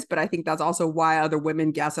noticed. But I think that's also why other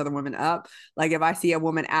women gas other women up. Like if I see a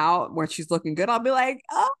woman out when she's looking good, I'll be like,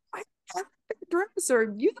 oh my God, dress,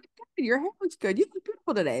 or you look good, your hair looks good, you look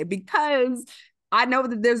beautiful today, because I know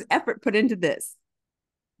that there's effort put into this.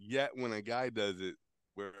 Yet when a guy does it,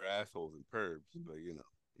 we're assholes and pervs. But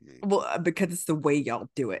I mean, Well, because it's the way y'all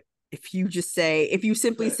do it. If you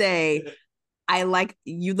simply say, I like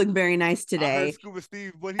you look very nice I heard today. Scuba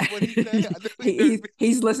Steve. What he say? I know he heard me.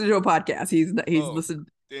 He's listening to a podcast. He's Oh, listened.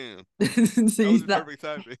 damn! So That was the perfect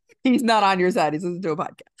timing. he's not on your side. He's listening to a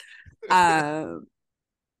podcast.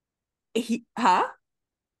 He huh?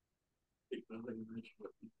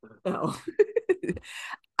 Oh.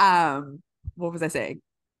 What was I saying?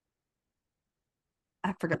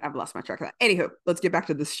 I forgot. I've lost my track of that. Anywho, let's get back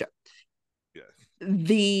to this show. Yes.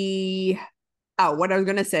 The what I was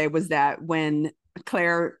gonna say was that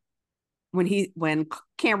Claire when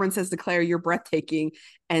Cameron says to Claire, "You're breathtaking,"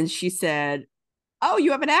 and she said, "Oh,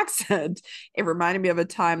 you have an accent." It reminded me of a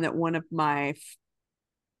time that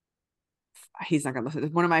he's not gonna listen.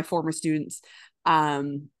 One of my former students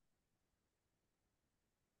um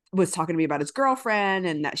was talking to me about his girlfriend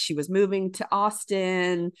and that she was moving to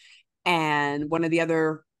Austin, and one of the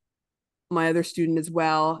other my other student as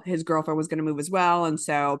well, his girlfriend was going to move as well, and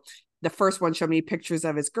so the first one showed me pictures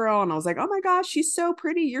of his girl, and I was like, oh my gosh, she's so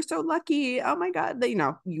pretty, you're so lucky, oh my God,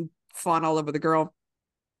 you fawn all over the girl.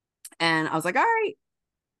 And I was like, all right,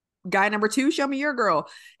 guy number two, show me your girl.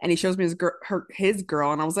 And he shows me his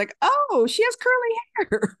girl, and I was like, oh, she has curly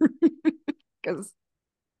hair. Because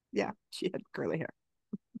yeah, she had curly hair.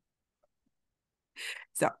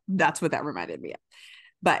 So that's what that reminded me of.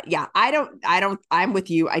 But yeah, I'm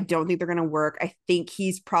with you. I don't think they're going to work. I think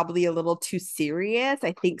he's probably a little too serious.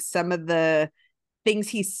 I think some of the things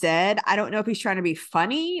he said, I don't know if he's trying to be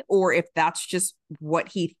funny or if that's just what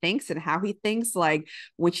he thinks and how he thinks. Like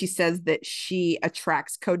when she says that she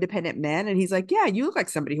attracts codependent men, and he's like, yeah, you look like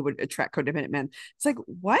somebody who would attract codependent men. It's like,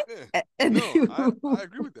 what? Yeah. And No, I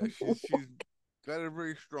agree with that. She's got a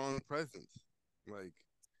very strong presence. Like,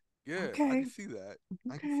 yeah, I okay, can see that.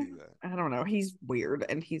 I can okay. see that. I don't know. He's weird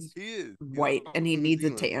and he's He is. He's white also and he from New needs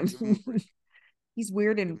a Zealand, so tan. give him a break. He's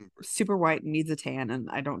weird Give and him a break. super white and needs a tan, and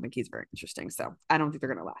I don't think he's very interesting. So I don't think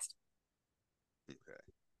they're gonna last. Okay.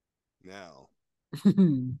 Now, We I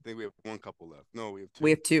think we have one couple left. No, we have two.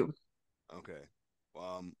 have two. Okay.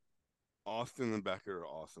 Um, Austin and Becca are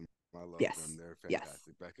awesome. I love them. Yes. They're Yes.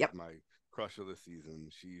 fantastic. Becca's Yep. my crush of the season.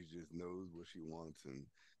 She just knows what she wants and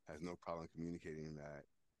has no problem communicating that.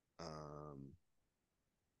 Um,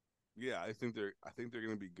 yeah, I think they're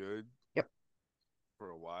gonna be good Yep. for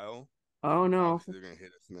a while. Oh no. Obviously, they're gonna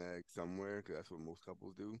hit a snag somewhere because that's what most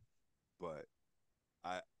couples do. But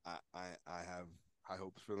I I have high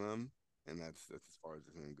hopes for them, and that's as far as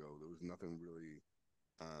it's gonna go. There was nothing really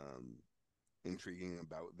um intriguing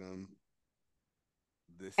about them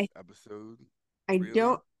this I episode, I really.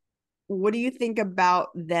 don't. What do you think about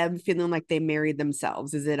them feeling like they married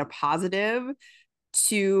themselves? Is it a positive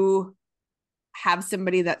to have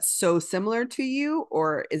somebody that's so similar to you,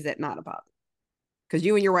 or is it not a positive? Because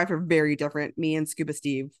you and your wife are very different. Me and Scuba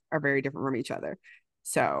Steve are very different from each other.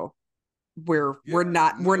 So we're Yeah,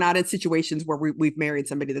 not no, in situations where we've married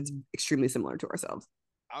somebody that's extremely similar to ourselves.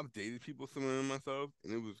 I've dated people similar to myself,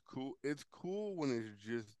 and it was cool. It's cool when it's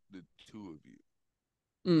just the two of you.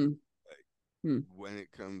 Mm, Like mm, when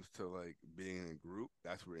it comes to like being in a group,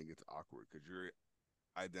 that's where it gets awkward because you're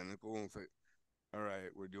identical. And it's like, all right,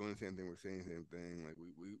 we're doing the same thing, we're saying the same thing. Like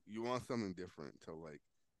we you want something different to like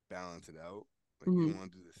balance it out. Like you mm. don't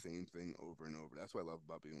want to do the same thing over and over. That's what I love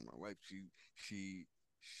about being with my wife. She she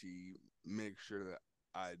makes sure that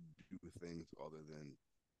I do things other than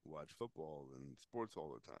watch football and sports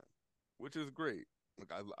all the time, which is great.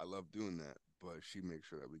 Like I love doing that, but she makes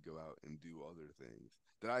sure that we go out and do other things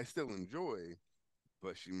that I still enjoy,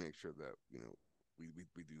 but she makes sure that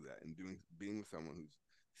we do that and doing being with someone who's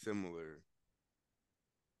similar.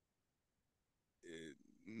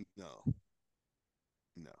 No,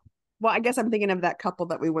 no. Well, I guess I'm thinking of that couple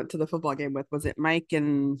that we went to the football game with. Was it Mike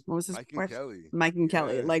and what was his Mike and wife? Kelly, Mike and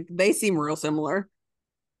Kelly. yeah, Like they seem real similar.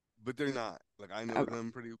 but they're not. Like I know Okay.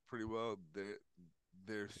 them pretty well.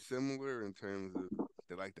 They're similar in terms of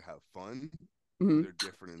they like to have fun, but Mm-hmm. they're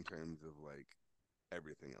different in terms of like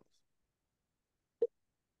everything else.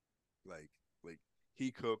 Like like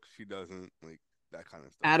he cooks, she doesn't. Like that kind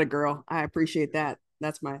of stuff. Atta girl. I appreciate Yeah. that.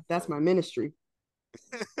 That's my So ministry.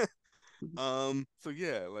 so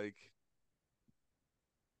yeah, like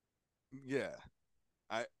yeah.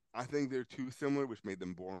 I I think they're too similar, which made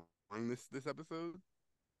them boring this episode.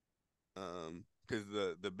 Because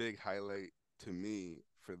the big highlight to me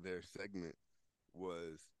for their segment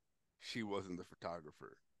was she wasn't the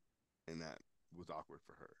photographer, and that was awkward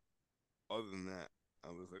for her. Other than that,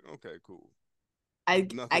 I was like, okay, cool.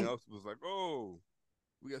 Nothing I else was like, oh,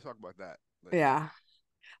 we gotta talk about that. Like, yeah.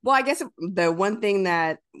 Well, I guess the one thing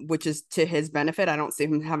that, which is to his benefit, I don't see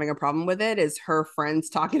him having a problem with it, is her friends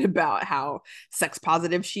talking about how sex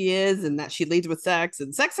positive she is and that she leads with sex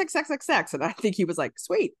and sex, sex, sex, sex, sex. And I think he was like,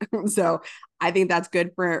 sweet. So I think that's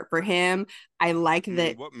good for him. I like I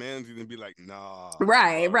mean, that. what man's gonna be like, nah,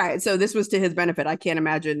 Right, sorry. right. So this was to his benefit. I can't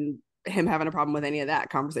imagine him having a problem with any of that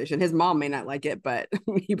conversation. His mom may not like it, but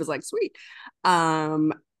he was like, sweet.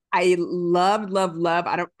 Um, I love.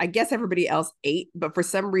 I guess everybody else ate, but for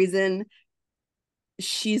some reason,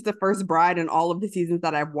 she's the first bride in all of the seasons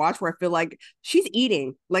that I've watched where I feel like she's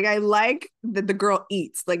eating. Like I like that the girl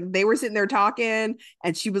eats. Like they were sitting there talking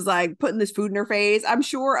and she was like putting this food in her face. I'm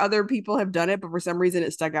sure other people have done it, but for some reason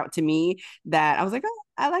it stuck out to me that I was like, oh,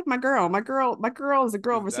 I like my girl. My girl is a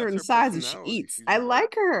girl of Because a that's certain her size and she personality. eats. She's I just like,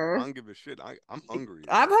 like I her. don't give a shit. I'm hungry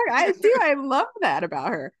I'm though. I do. I love that about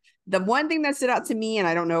her. The one thing that stood out to me, and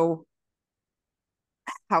I don't know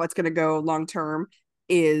how it's going to go long term,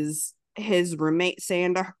 is his roommate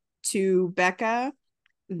saying to Becca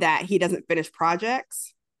that he doesn't finish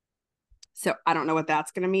projects. So I don't know what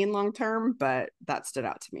that's going to mean long term, but that stood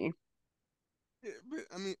out to me. Yeah, but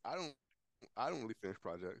I mean, I don't really finish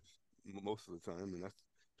projects most of the time, and that's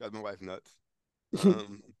drives my wife nuts.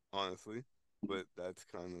 Um, honestly, but that's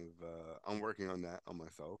kind of I'm working on that on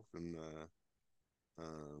myself, and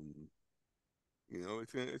um,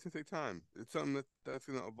 it's gonna take time. It's something that's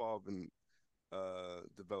gonna evolve and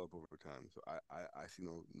develop over time. So I see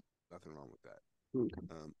nothing wrong with that.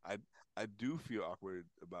 I do feel awkward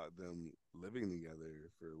about them living together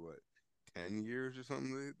for what 10 years or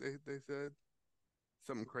something. They said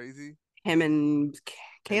something crazy. Him and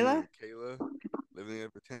Him Kayla. and Kayla living there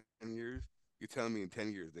for 10 years. You're telling me in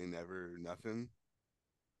 10 years they never nothing?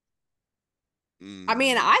 I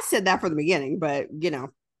mean, Mm, I said that from the beginning, but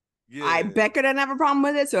I yeah, Becca didn't have a problem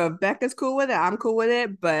with it. So if Becca's cool with it, I'm cool with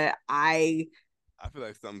it. But I feel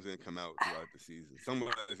like something's gonna come out throughout the season.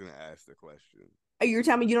 Somebody's gonna ask the question. you're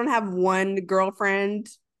telling me you don't have one girlfriend,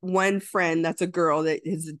 one friend that's a girl that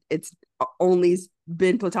is it's only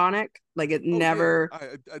been platonic, like it Oh yeah, never.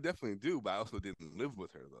 I definitely do, but I also didn't live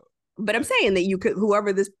with her though. But I'm Like, saying that you could,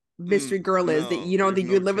 whoever this mystery girl is, that no, you don't there's think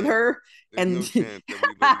you no would live with chance. her, There's and no chance that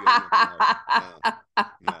we live together in the same house. No,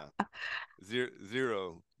 no,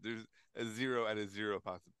 zero. There's a zero at a zero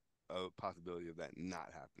possibility of that not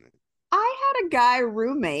happening. I had a guy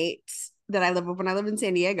roommate that I lived with when I lived in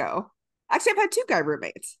San Diego. Actually, I've had two guy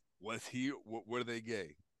roommates. Was he? Were they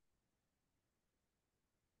gay?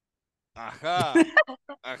 Aha,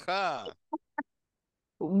 aha.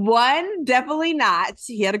 One, definitely not.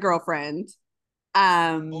 He had a girlfriend.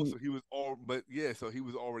 Oh, Um, so he was all, but yeah, so he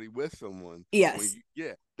was already with someone when yes, you,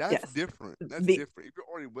 yeah, that's yes. different. That's The different. If you're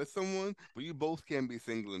already with someone, but you both can be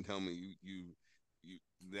single and tell me you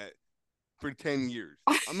that for 10 years.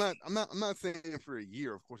 I'm not saying for a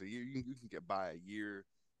year. Of course, a year you can get by a year,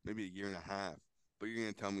 maybe a year and a half. But you're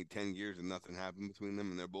gonna tell me 10 years and nothing happened between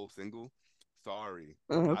them and they're both single? Sorry,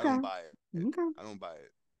 I okay, don't buy it. okay, I don't buy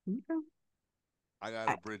it. okay. I got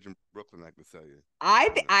I a bridge in Brooklyn I can sell you. I,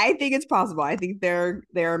 On it. I think it's possible. I think there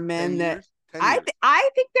are men 10 that years? 10 years. I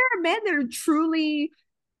think there are men that are truly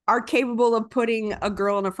are capable of putting a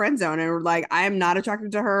girl in a friend zone and are like, I am not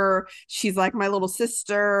attracted to her. She's like my little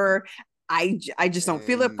sister. I just don't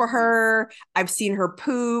feel it 10 for years. her. I've seen her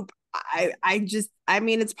poop. I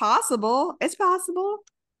mean, it's possible. It's possible.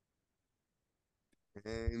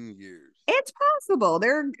 10 years. It's possible.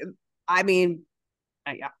 I mean,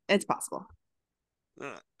 yeah, it's possible.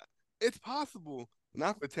 Uh, It's possible,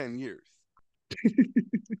 not for 10 years.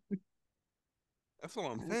 That's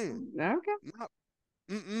all I'm saying. Okay. Not,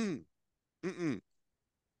 mm-mm, mm-mm.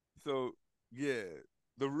 So, yeah,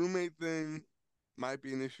 the roommate thing might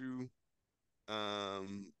be an issue.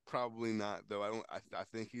 Probably not though. I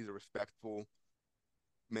think he's a respectful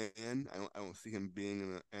man. I don't see him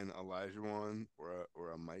being an Elijah one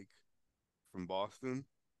or a Mike from Boston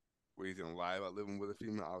where he's gonna lie about living with a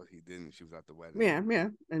female. Obviously, he didn't. She was at the wedding. Yeah, yeah.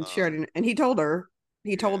 And she Um, already, and he told yeah.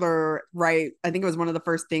 her, right. I think it was one of the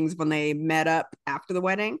first things when they met up after the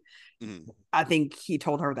wedding. Mhm. I think he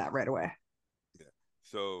told her that right away. Yeah.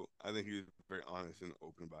 So I think he was very honest and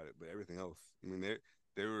open about it. But everything else, I mean,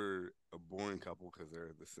 they were a boring couple because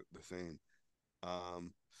they're the same.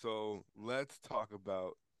 So let's talk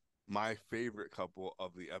about my favorite couple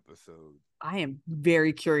of the episode I am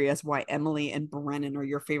very curious why Emily and Brennan are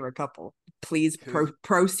your favorite couple. Please because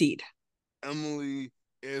proceed. Emily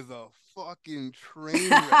is a fucking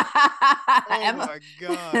train wreck. Oh Emma. my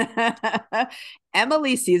god.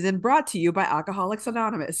 Emily season brought to you by Alcoholics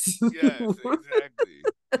Anonymous. Yes, exactly.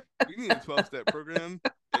 We need a 12-step program.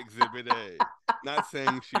 Exhibit A. Not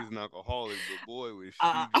saying she's an alcoholic, but boy, was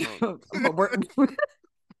she drunk. But we're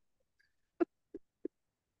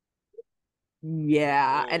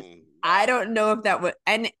yeah, and Oh, I wow. don't know if that would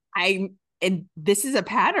and this is a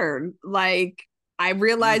pattern. Like I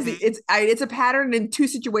realize Mm-hmm. it's a pattern in two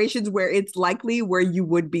situations where it's likely where you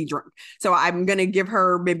would be drunk. So I'm gonna give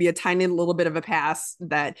her maybe a tiny little bit of a pass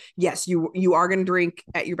that yes, you are gonna drink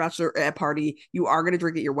at your bachelorette party, you are gonna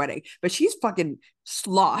drink at your wedding, but she's fucking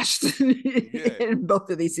sloshed Yeah. in both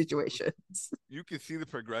of these situations. You could see the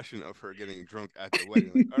progression of her getting drunk at the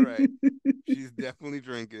wedding. Like, all right, she's definitely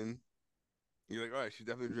drinking. You're like, all right, she's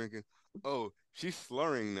definitely drinking. Oh, she's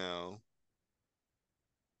slurring now.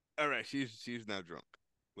 All right, she's now drunk.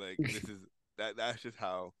 Like this is that's just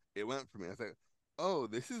how it went for me. I was like, oh,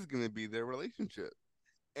 this is gonna be their relationship.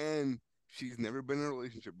 And she's never been in a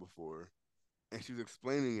relationship before. And she was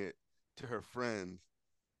explaining it to her friends.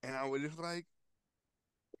 And I was just like,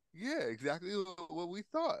 yeah, exactly what we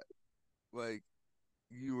thought. Like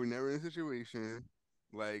you were never in a situation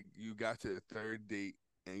like you got to the third date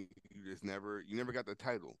and you never got the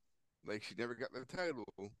title. Like she never got the title.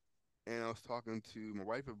 And I was talking to my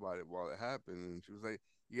wife about it while it happened, and she was like,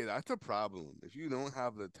 "Yeah, that's a problem. If you don't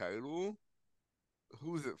have the title,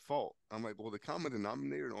 who's at fault?" I'm like, "Well, the common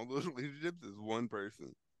denominator in all those relationships is one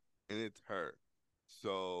person, and it's her."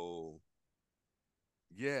 So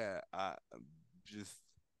yeah, I just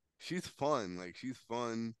she's fun. Like she's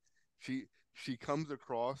fun. She she comes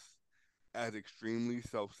across as extremely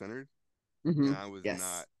self-centered, and Mm-hmm. I was Yes,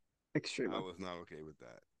 not I extremely. was not okay with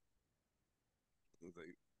that. I was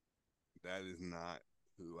like, that is not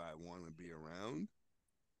who I want to be around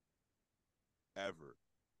ever.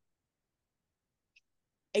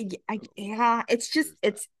 So Yeah, it's just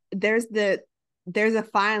there's that. there's a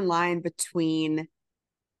fine line between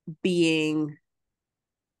being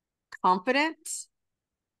confident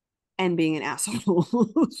and being an asshole.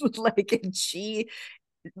 Like and she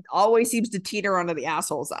always seems to teeter onto the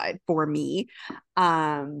asshole side for me.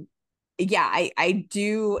 Um yeah, I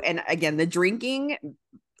do, and again, the drinking,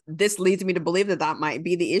 this leads me to believe that that might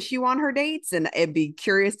be the issue on her dates. And I'd be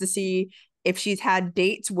curious to see if she's had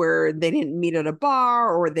dates where they didn't meet at a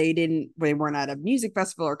bar or they weren't at a music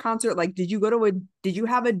festival or concert. Like, did you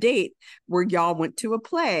have a date where y'all went to a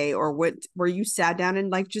play or where you sat down and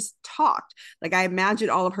like just talked? Like, I imagine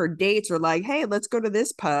all of her dates are like, hey, let's go to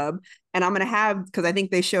this pub. And I'm going to have, because I think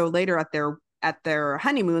they show later at their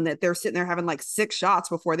honeymoon that they're sitting there having like 6 shots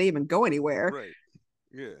before they even go anywhere. Right.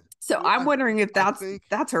 Yeah. So Well, I'm wondering if I think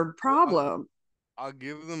that's her well problem. I'll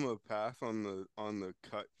give them a pass on the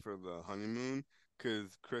cut for the honeymoon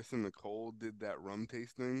because Chris and Nicole did that rum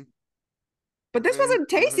tasting But this during wasn't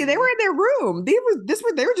on the tasty. They were honeymoon. in their room.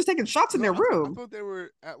 They were just taking shots in No, their I room. thought they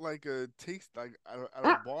were at like a taste like at a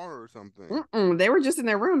Uh, bar or something. They were just in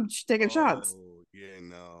their room taking shots. Oh yeah,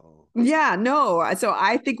 no. Yeah, no. So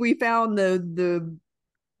I think we found the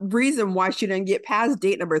reason why she didn't get past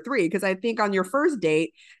date number three, because I think on your first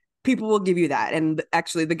date, people will give you that. And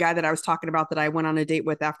actually, the guy that I was talking about that I went on a date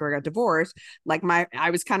with after I got divorced, like I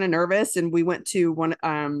was kind of nervous, and we went to one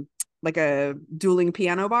like a dueling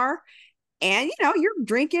piano bar. And you're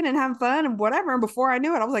drinking and having fun and whatever. And before I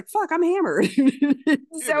knew it, I was like, "Fuck, I'm hammered."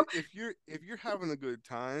 Yeah, So but if you're having a good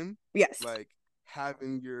time, yes, like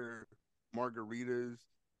having your margaritas,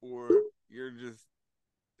 or you're just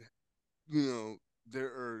you know there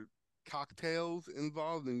are cocktails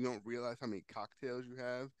involved and you don't realize how many cocktails you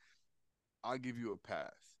have, I'll give you a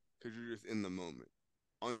pass because you're just in the moment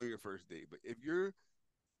on your first date. But if you're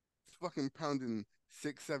fucking pounding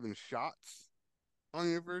 6, 7 shots on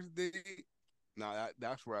your first date, nah,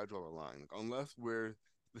 that's where I draw the line. Like, unless we're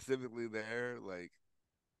specifically there, like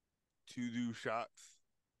to do shots,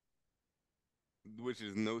 which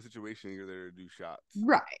is no situation you're there to do shots.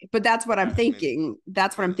 right. But that's what I'm That meant, thinking.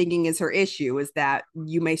 That's what you I'm know, thinking is her issue, is that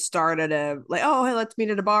you may start at a like, oh, hey, let's meet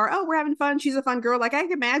at a bar. Oh, we're having fun. She's a fun girl. Like I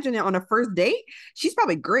can imagine it on a first date. She's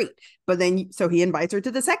probably great. But then so he invites her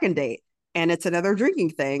to the second date. And it's another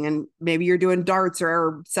drinking thing, and maybe you're doing darts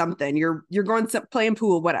or something. You're going to playing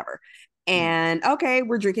pool, whatever. mm, And okay,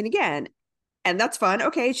 we're drinking again, and that's fun.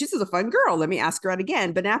 Okay, she's just a fun girl. Let me ask her out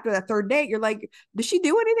again. But after that third date, you're like, does she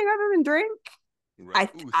do anything other than drink?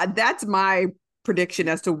 right. Ooh, That's my prediction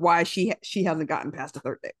speak, as to why she hasn't gotten past the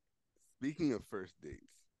third date. speaking of first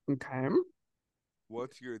dates, Okay.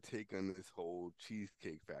 what's your take on this whole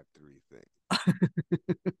Cheesecake Factory thing?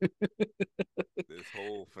 This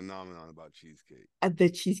whole phenomenon about cheesecake. At the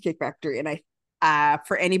Cheesecake Factory. And I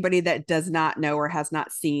for anybody that does not know or has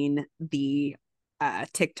not seen the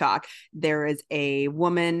TikTok, there is a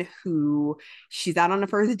woman who she's out on a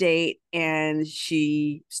first date and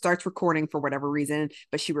she starts recording for whatever reason,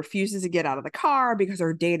 but she refuses to get out of the car because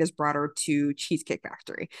her date has brought her to Cheesecake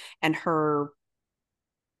Factory. And her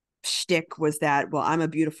shtick was that, well, I'm a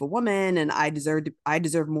beautiful woman and I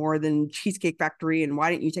deserve more than Cheesecake Factory, and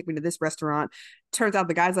why didn't you take me to this restaurant? Turns out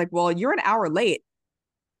the guy's like, well, you're an hour late.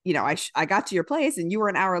 I got to your place and you were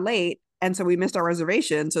an hour late, and so we missed our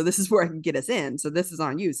reservation. So this is where I can get us in. So this is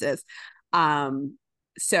on you, sis. Um,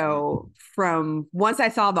 Mm. so from once I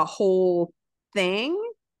saw the whole thing,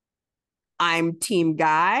 I'm team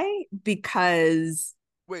guy because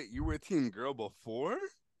Wait, you were a team girl before?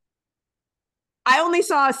 I only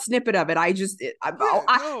saw a snippet of it.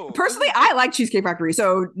 Yeah, no. This Personally, is I like Cheesecake Factory,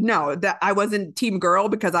 so no, that I wasn't team girl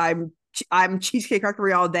because I'm Cheesecake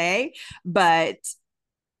Factory all day. But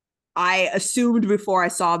I assumed before I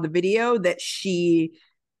saw the video that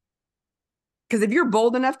because if you're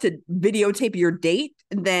bold enough to videotape your date,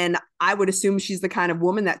 then I would assume she's the kind of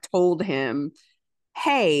woman that told him,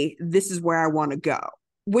 "Hey, this is where I want to go."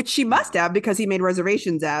 Which she must mm, have because he made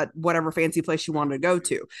reservations at whatever fancy place she wanted to go yeah.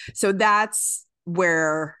 to. So that's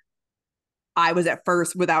where I was at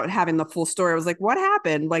first without having the full story. I was like, what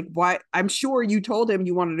happened? Like, why? I'm sure you told him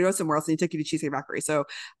you wanted to go somewhere else and he took you to Cheesecake Factory. So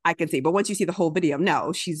I can see. But once you see the whole video,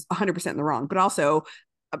 no, she's 100% in the wrong. But also,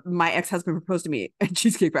 my ex husband proposed to me at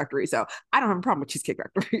Cheesecake Factory. So I don't have a problem with Cheesecake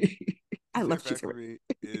Factory. I Cheesecake love Cheesecake Factory. Factory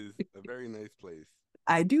is a very nice place.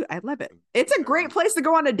 I do. I love it. A It's a great very place to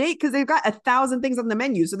go on a date because they've got 1,000 things on the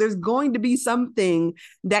menu. So there's going to be something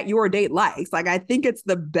that your date likes. Like, I think it's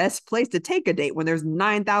the best place to take a date when there's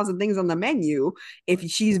 9,000 things on the menu. If right.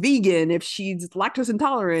 she's vegan, if she's lactose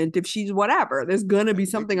intolerant, if she's whatever, there's going to I be think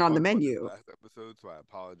something we on the talked about this menu. last episode, so I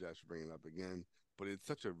apologize for bringing it up again. But it's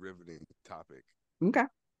such a riveting topic. Okay.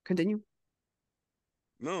 Continue.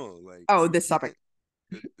 No, like Oh, you this topic.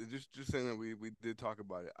 can't. Just saying that we did talk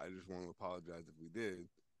about it. I just want to apologize if we did.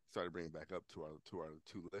 Sorry to bring it back up to our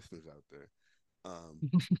two listeners out there. Um,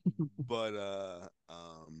 but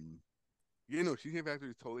you know, Cheesecake Factory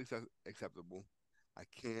is totally acceptable. I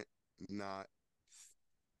can't not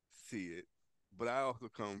see it. But I also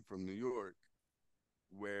come from New York,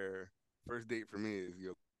 where first date for me is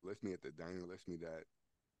let's meet at the diner, let's meet at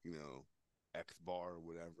you know X bar or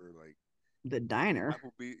whatever. Like The diner.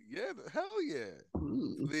 Applebee's, yeah, the hell yeah, for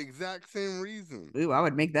Ooh. the exact same reason. Ooh, I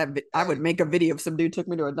would make that. I would Hey, make a video if some dude took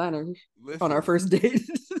me to a diner on our listen, first date.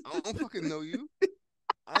 I don't fucking know you.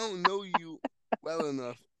 I don't know you well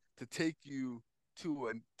enough to take you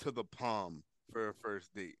to the Palm for a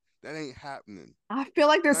first date. That ain't happening. I feel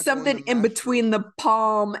like there's Not going something to in between Mastro's. the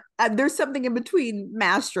Palm. There's something in between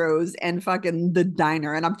Mastro's and fucking the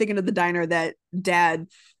diner. And I'm thinking of the diner that Dad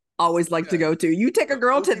always like to Yes. go to. You take a The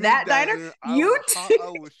girl to opening that diner, diner, you I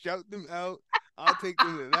will shout them out. I'll take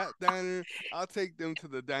them to that diner. I'll take them to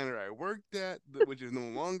the diner I worked at, which is no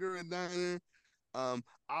longer a diner.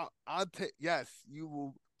 I'll take. Yes, you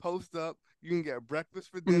will post up. You can get breakfast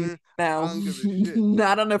for dinner. I no, don't give a shit.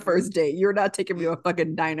 not on a You, first date. You're not taking me to mm, a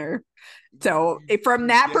fucking diner. So from you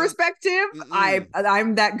that damn. perspective, Mm-mm.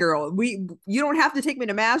 I'm that girl. You don't have to take me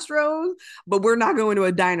to Mastro's, but we're not going to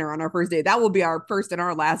a diner on our first date. That will be our first and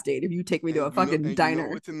our last date if you take me to a fucking And you know diner.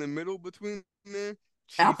 what's in the middle between there?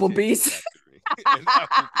 Cheesecake Applebee's. Factory and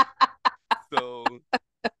Applebee's. So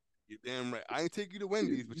you're damn right. I ain't take you to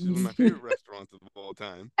Wendy's, which is one of my favorite restaurants of all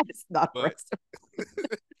time. It's not a But restaurant.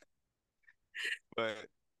 but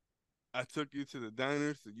I took you to the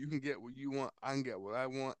diner so you can get what you want. I can get what I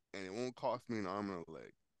want, and it won't cost me an arm and a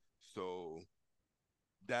leg. So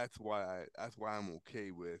that's why I'm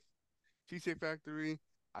okay with Cheesecake Factory.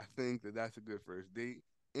 I think that that's a good first date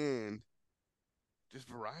and just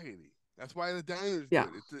variety. That's why the diner's Yeah.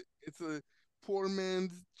 good. It's a poor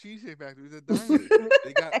man's Cheesecake Factory. It's a diner.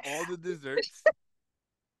 They got all the desserts.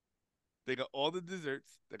 They got all the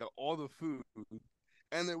desserts. They got all the food,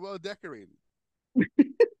 and they're well decorated.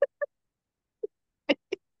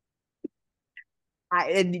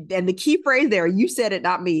 And the key phrase there, you said it,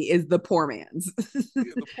 not me, is the poor man's.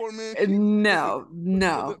 Yeah, the poor man. Listen, No,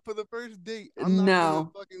 no, for the first date, I'm not gonna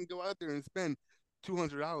no. fucking go out there and spend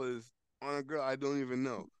 $200 on a girl I don't even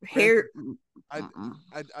know. Hair.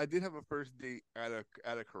 Granted, I did have a first date at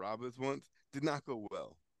a Carrabba's once. Did not go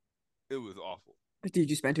well. It was awful. Did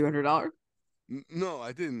you spend $200? No,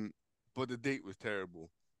 I didn't. But the date was terrible,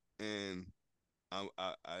 and I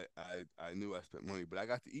knew I spent money, but I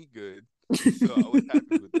got to eat good, so I was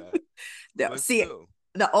happy with that. No, But see, still,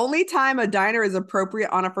 the only time a diner is appropriate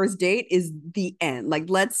on a first date is the end. Like,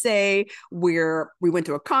 let's say we went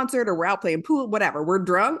to a concert or we're out playing pool, whatever. We're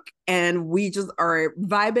drunk and we just are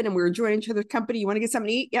vibing and we're enjoying each other's company. You want to get something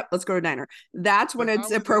to eat? Yep, let's go to diner. That's when but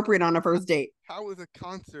it's appropriate on a first date. how is a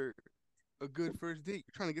concert a good first date?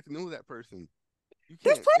 You're trying to get to know that person. You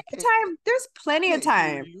There's can't. plenty It of can't. time. There's I plenty of can't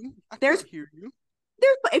hear time. you. I There's can't hear you.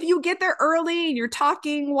 if you get there early and you're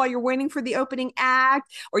talking while you're waiting for the opening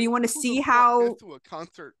act, or you want to Who the see fuck gets how to a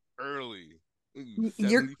concert early? You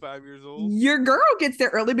your 75 years old? your girl gets there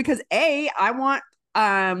early because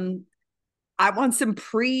um I want some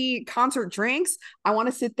pre-concert drinks. I want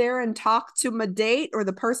to sit there and talk to my date or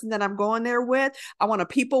the person that I'm going there with. I want to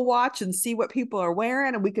people watch and see what people are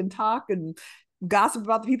wearing, and we can talk and gossip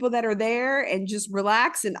about the people that are there and just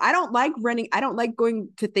relax. And I don't like going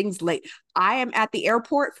to things late. I am at the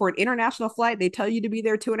airport for an international flight. They tell you to be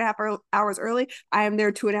there 2.5 hours early. I am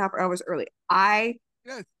there 2.5 hours early. I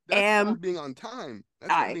Yes, that's am called being on time.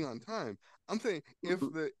 That's called I being on time. I'm saying if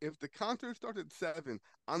the concert starts at 7,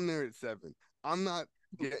 I'm there at 7. I'm not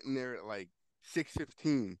getting there at like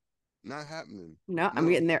 6:15. Not happening. no, I'm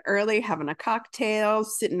No. getting there early, having a cocktail,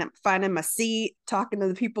 sitting up, finding my seat, talking to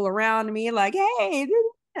the people around me, like, hey,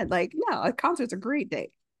 like, no, a concert's a great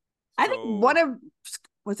date. I think So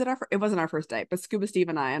it wasn't our first date, but Scuba Steve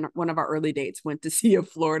and I on one of our early dates went to see a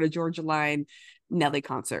Florida Georgia Line Nelly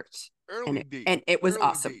concert. early date. And it was Early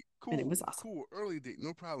awesome. date. And it Cool. was awesome. Cool. Early date.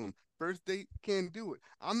 No problem. First date, can't do it.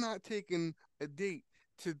 I'm not taking a date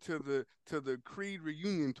to the Creed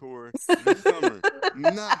reunion tour this summer.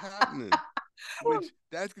 Not happening. Which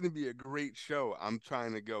that's gonna be a great show. I'm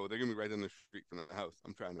trying to go. They're gonna be right down the street from the house.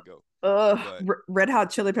 I'm trying to go. But Red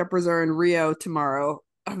Hot Chili Peppers are in Rio tomorrow.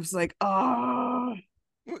 I was like, oh,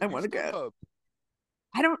 what I you want to go. StubHub?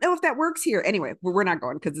 I don't know if that works here. Anyway, we're not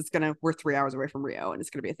going because we're 3 hours away from Rio and it's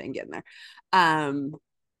gonna be a thing getting there. Um,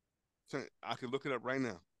 So I could look it up right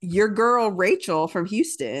now. your girl Rachel from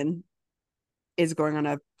Houston is going on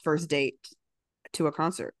a first date to a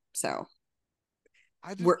concert. So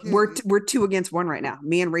I just we're 2 against 1 right now.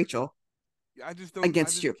 Me and Rachel I just don't. I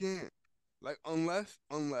against just you. can't. Like unless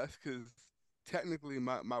because technically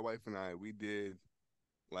my wife and I we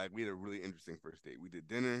had a really interesting first date. We did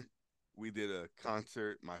dinner. We did a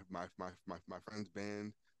concert. My friend's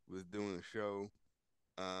band was doing a show.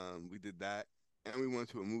 We did that, and we went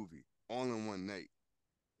to a movie all in one night.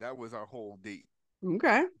 That was our whole date.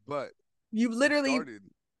 Okay. But You we literally started,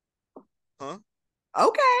 huh?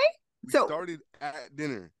 okay. We So started at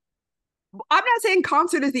dinner, I'm not saying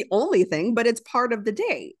concert is the only thing, but it's part of the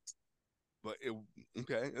date. but it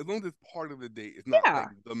okay as long as it's part of the date. It's not like Yeah.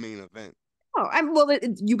 the main event. Oh,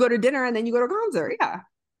 you go to dinner and then you go to concert. Yeah.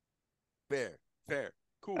 Fair, fair,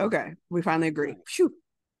 cool, Okay. We finally agree. cool. Phew.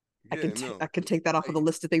 Yeah, no. I can take that off of the Like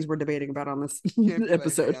list of things we're debating about on this you can't be like, hey,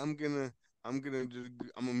 episode. I'm gonna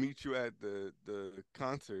meet you at the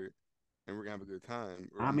concert and we're gonna have a good time,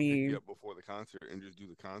 or I I'm gonna pick you mean, up before the concert and just do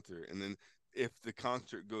the concert, and then if the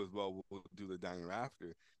concert goes well, we'll do the diner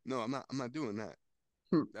after. No, I'm not doing that.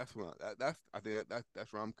 hmm, That's what that's I think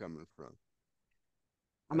that's where I'm coming from.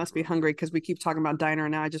 I That's must be where I'm hungry coming because from. we keep talking about diner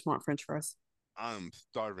and now I just want French fries. I'm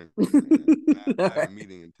starving right now, and All I have a right.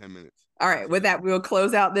 meeting in 10 minutes. All right. With So that, we'll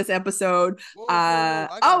close out this episode. whoa!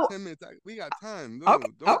 I got Oh, 10 minutes. We got time. okay.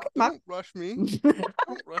 No, Okay. don't rush me.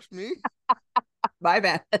 Don't rush me. My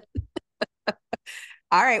bad.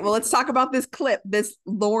 All right. Well, let's talk about this clip, this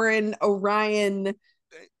Lauren Orion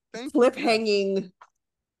Thank you. clip Yes, hanging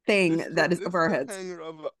thing that is this over our heads. cliffhanger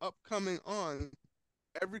of an upcoming on.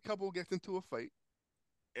 Every couple gets into a fight,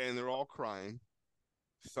 and they're all crying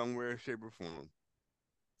somewhere, shape, or form.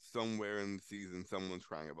 Somewhere in the season, someone's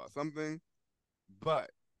crying about something.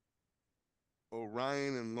 But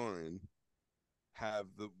Orion and Lauren have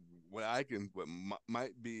the what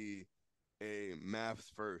might be a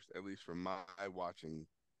MAFS first, at least from my watching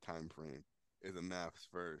time frame, is a MAFS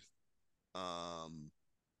first. Um,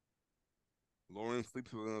 Lauren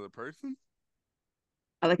sleeps with another person.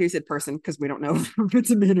 I like how you said person because we don't know if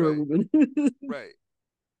it's a man or a Right, woman. right.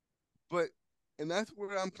 But and that's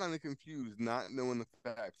where I'm kind of confused, not knowing the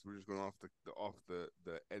facts. We're just going off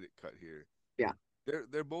the edit cut here. Yeah.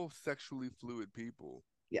 They're both sexually fluid people,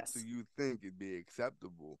 so Yes. you'd think it'd be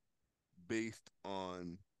acceptable based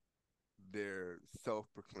on their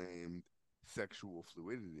self-proclaimed sexual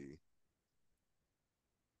fluidity.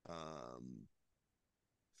 Um,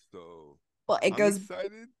 so Well, I'm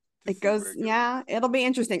excited to it see where goes, it goes. yeah, it'll be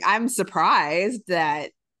interesting. I'm surprised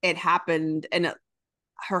that it happened and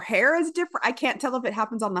her hair is different. I can't tell if it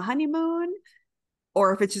happens on the honeymoon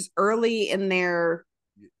or if it's just early in their,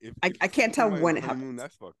 If I you sleep can't with tell somebody on when the it honeymoon, happens.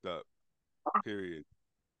 that's fucked up. Period.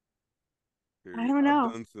 I Period. don't I've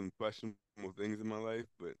know. done some questionable things in my life,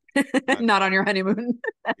 but not Not on that. your honeymoon.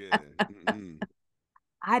 Yeah. Mm-mm.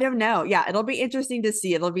 I don't know. Yeah, it'll be interesting to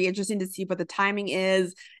see. It'll be interesting to see what the timing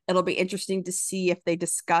is. It'll be interesting to see if they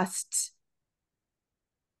discussed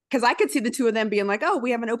because I could see the two of them being like, "Oh,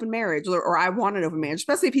 we have an open marriage," or "I want an open marriage,"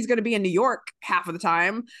 especially if he's going to be in New York half of the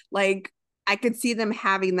time. Like, I could see them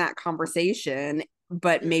having that conversation,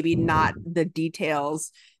 but Yeah. maybe not the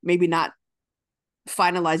details, maybe not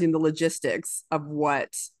finalizing the logistics of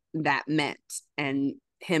what that meant, and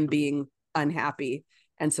him being unhappy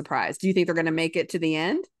and surprised. Do you think they're going to make it to the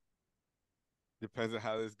end? Depends on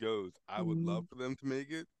how this goes. I would Mm, love for them to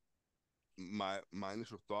make it. My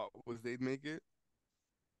initial thought was they'd make it.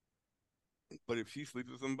 But if she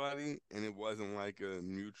sleeps with somebody and it wasn't like a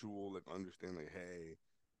mutual like understanding, like, hey,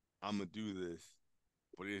 I'm gonna do this,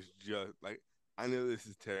 but it's just like I know this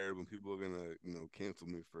is terrible and people are gonna, cancel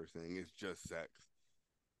me for saying it's just sex.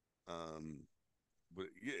 Um, but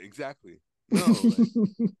yeah, exactly. No, like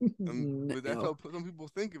but that's no. how some people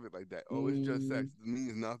think of it like that. Oh, it's just sex. Mm, It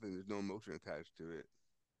means nothing. There's no emotion attached to it.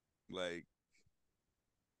 Like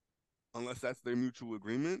unless that's their mutual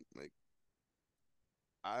agreement, like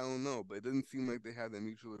I don't know, but it doesn't seem like they have that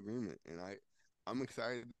mutual agreement, and I'm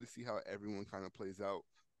excited to see how everyone kind of plays out.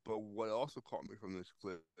 But what also caught me from this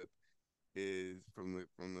clip is from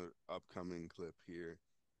the upcoming clip here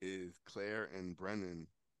is Claire and Brennan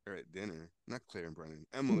are at dinner. Not Claire and Brennan,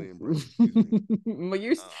 Emily and Brennan. Excuse me. well,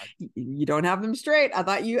 I you don't have them straight. I no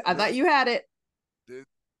thought you had it.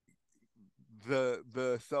 the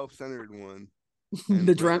the self-centered one and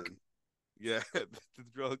The drunk. Brennan. Yeah, the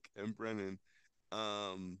drunk and Brennan.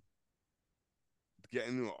 Um, get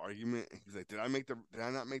into an argument and he's like, did I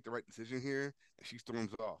not make the right decision here? And she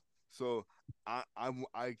storms off. So I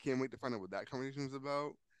can't wait to find out what that conversation is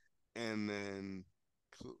about. And then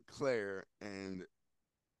Claire and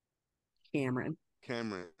Cameron.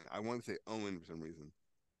 Cameron, I want to say Owen for some reason.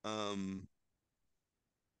 Um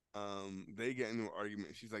they get into an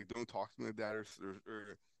argument. She's like, don't talk to me like that, or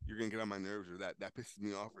you're gonna get on my nerves, or that pisses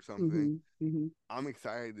me off or something. Mm-hmm, mm-hmm. I'm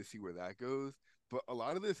excited to see where that goes. But a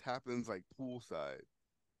lot of this happens like poolside.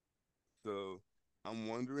 So I'm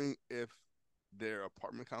wondering if their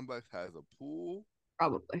apartment complex has a pool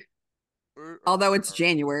Probably. or, or, Although it's or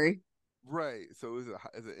January. right. So is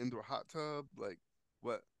it indoor hot tub? Like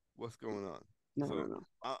what what's going on? No, no, So no.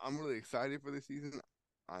 I'm really excited for this season.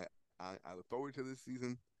 I, I look forward to this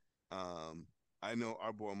season. Um, I know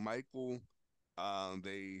our boy Michael.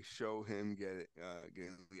 They show him getting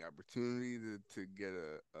the opportunity to get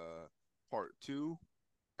a part two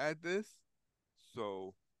at this.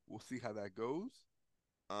 So we'll see how that goes.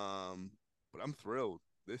 Um, but I'm thrilled.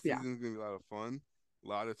 This Yeah, season's gonna be a lot of fun, a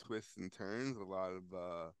lot of twists and turns, a lot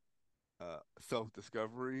of self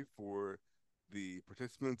discovery for the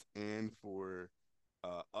participants and for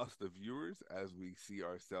us, the viewers, as we see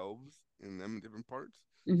ourselves in them in different parts.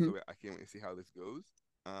 Mm-hmm. So I can't wait to see how this goes.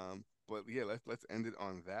 But yeah, let's end it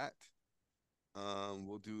on that.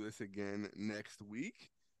 We'll do this again next week.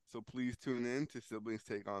 So please tune in to Siblings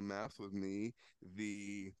Take on MAFS with me,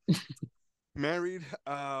 the married,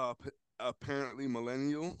 apparently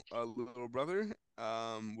millennial little brother,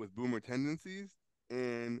 with boomer tendencies,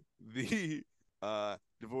 and the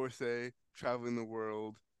divorcee, traveling the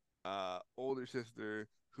world, older sister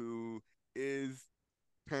who is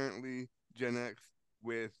apparently Gen X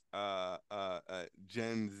with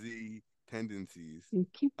Gen Z tendencies.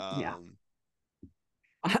 Yeah.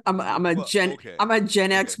 Um, I'm but okay, a Gen okay,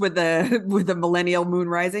 X with a millennial moon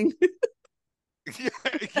rising. yeah,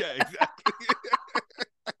 yeah, exactly.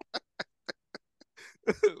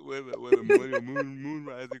 with a millennial moon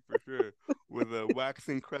rising for sure, with a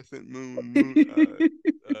waxing crescent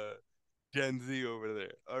Gen Z over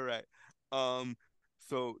there. All right.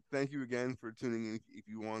 So thank you again for tuning in. If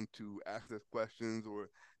you want to ask us questions or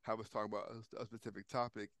have us talk about a specific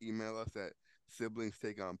topic, email us at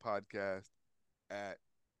siblingstakeonpodcast at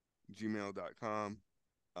gmail.com.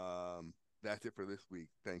 That's it for this week.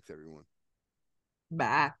 Thanks, everyone.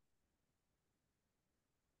 Bye.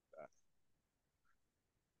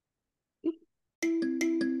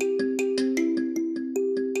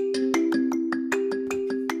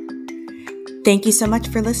 Thank you so much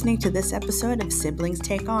for listening to this episode of Siblings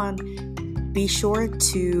Take On. Be sure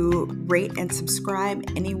to rate and subscribe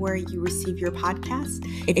anywhere you receive your podcasts.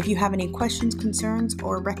 If you have any questions, concerns,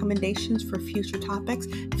 or recommendations for future topics,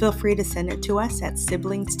 feel free to send it to us at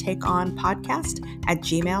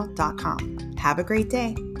siblingstakeonpodcast@gmail.com. Have a great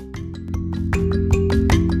day.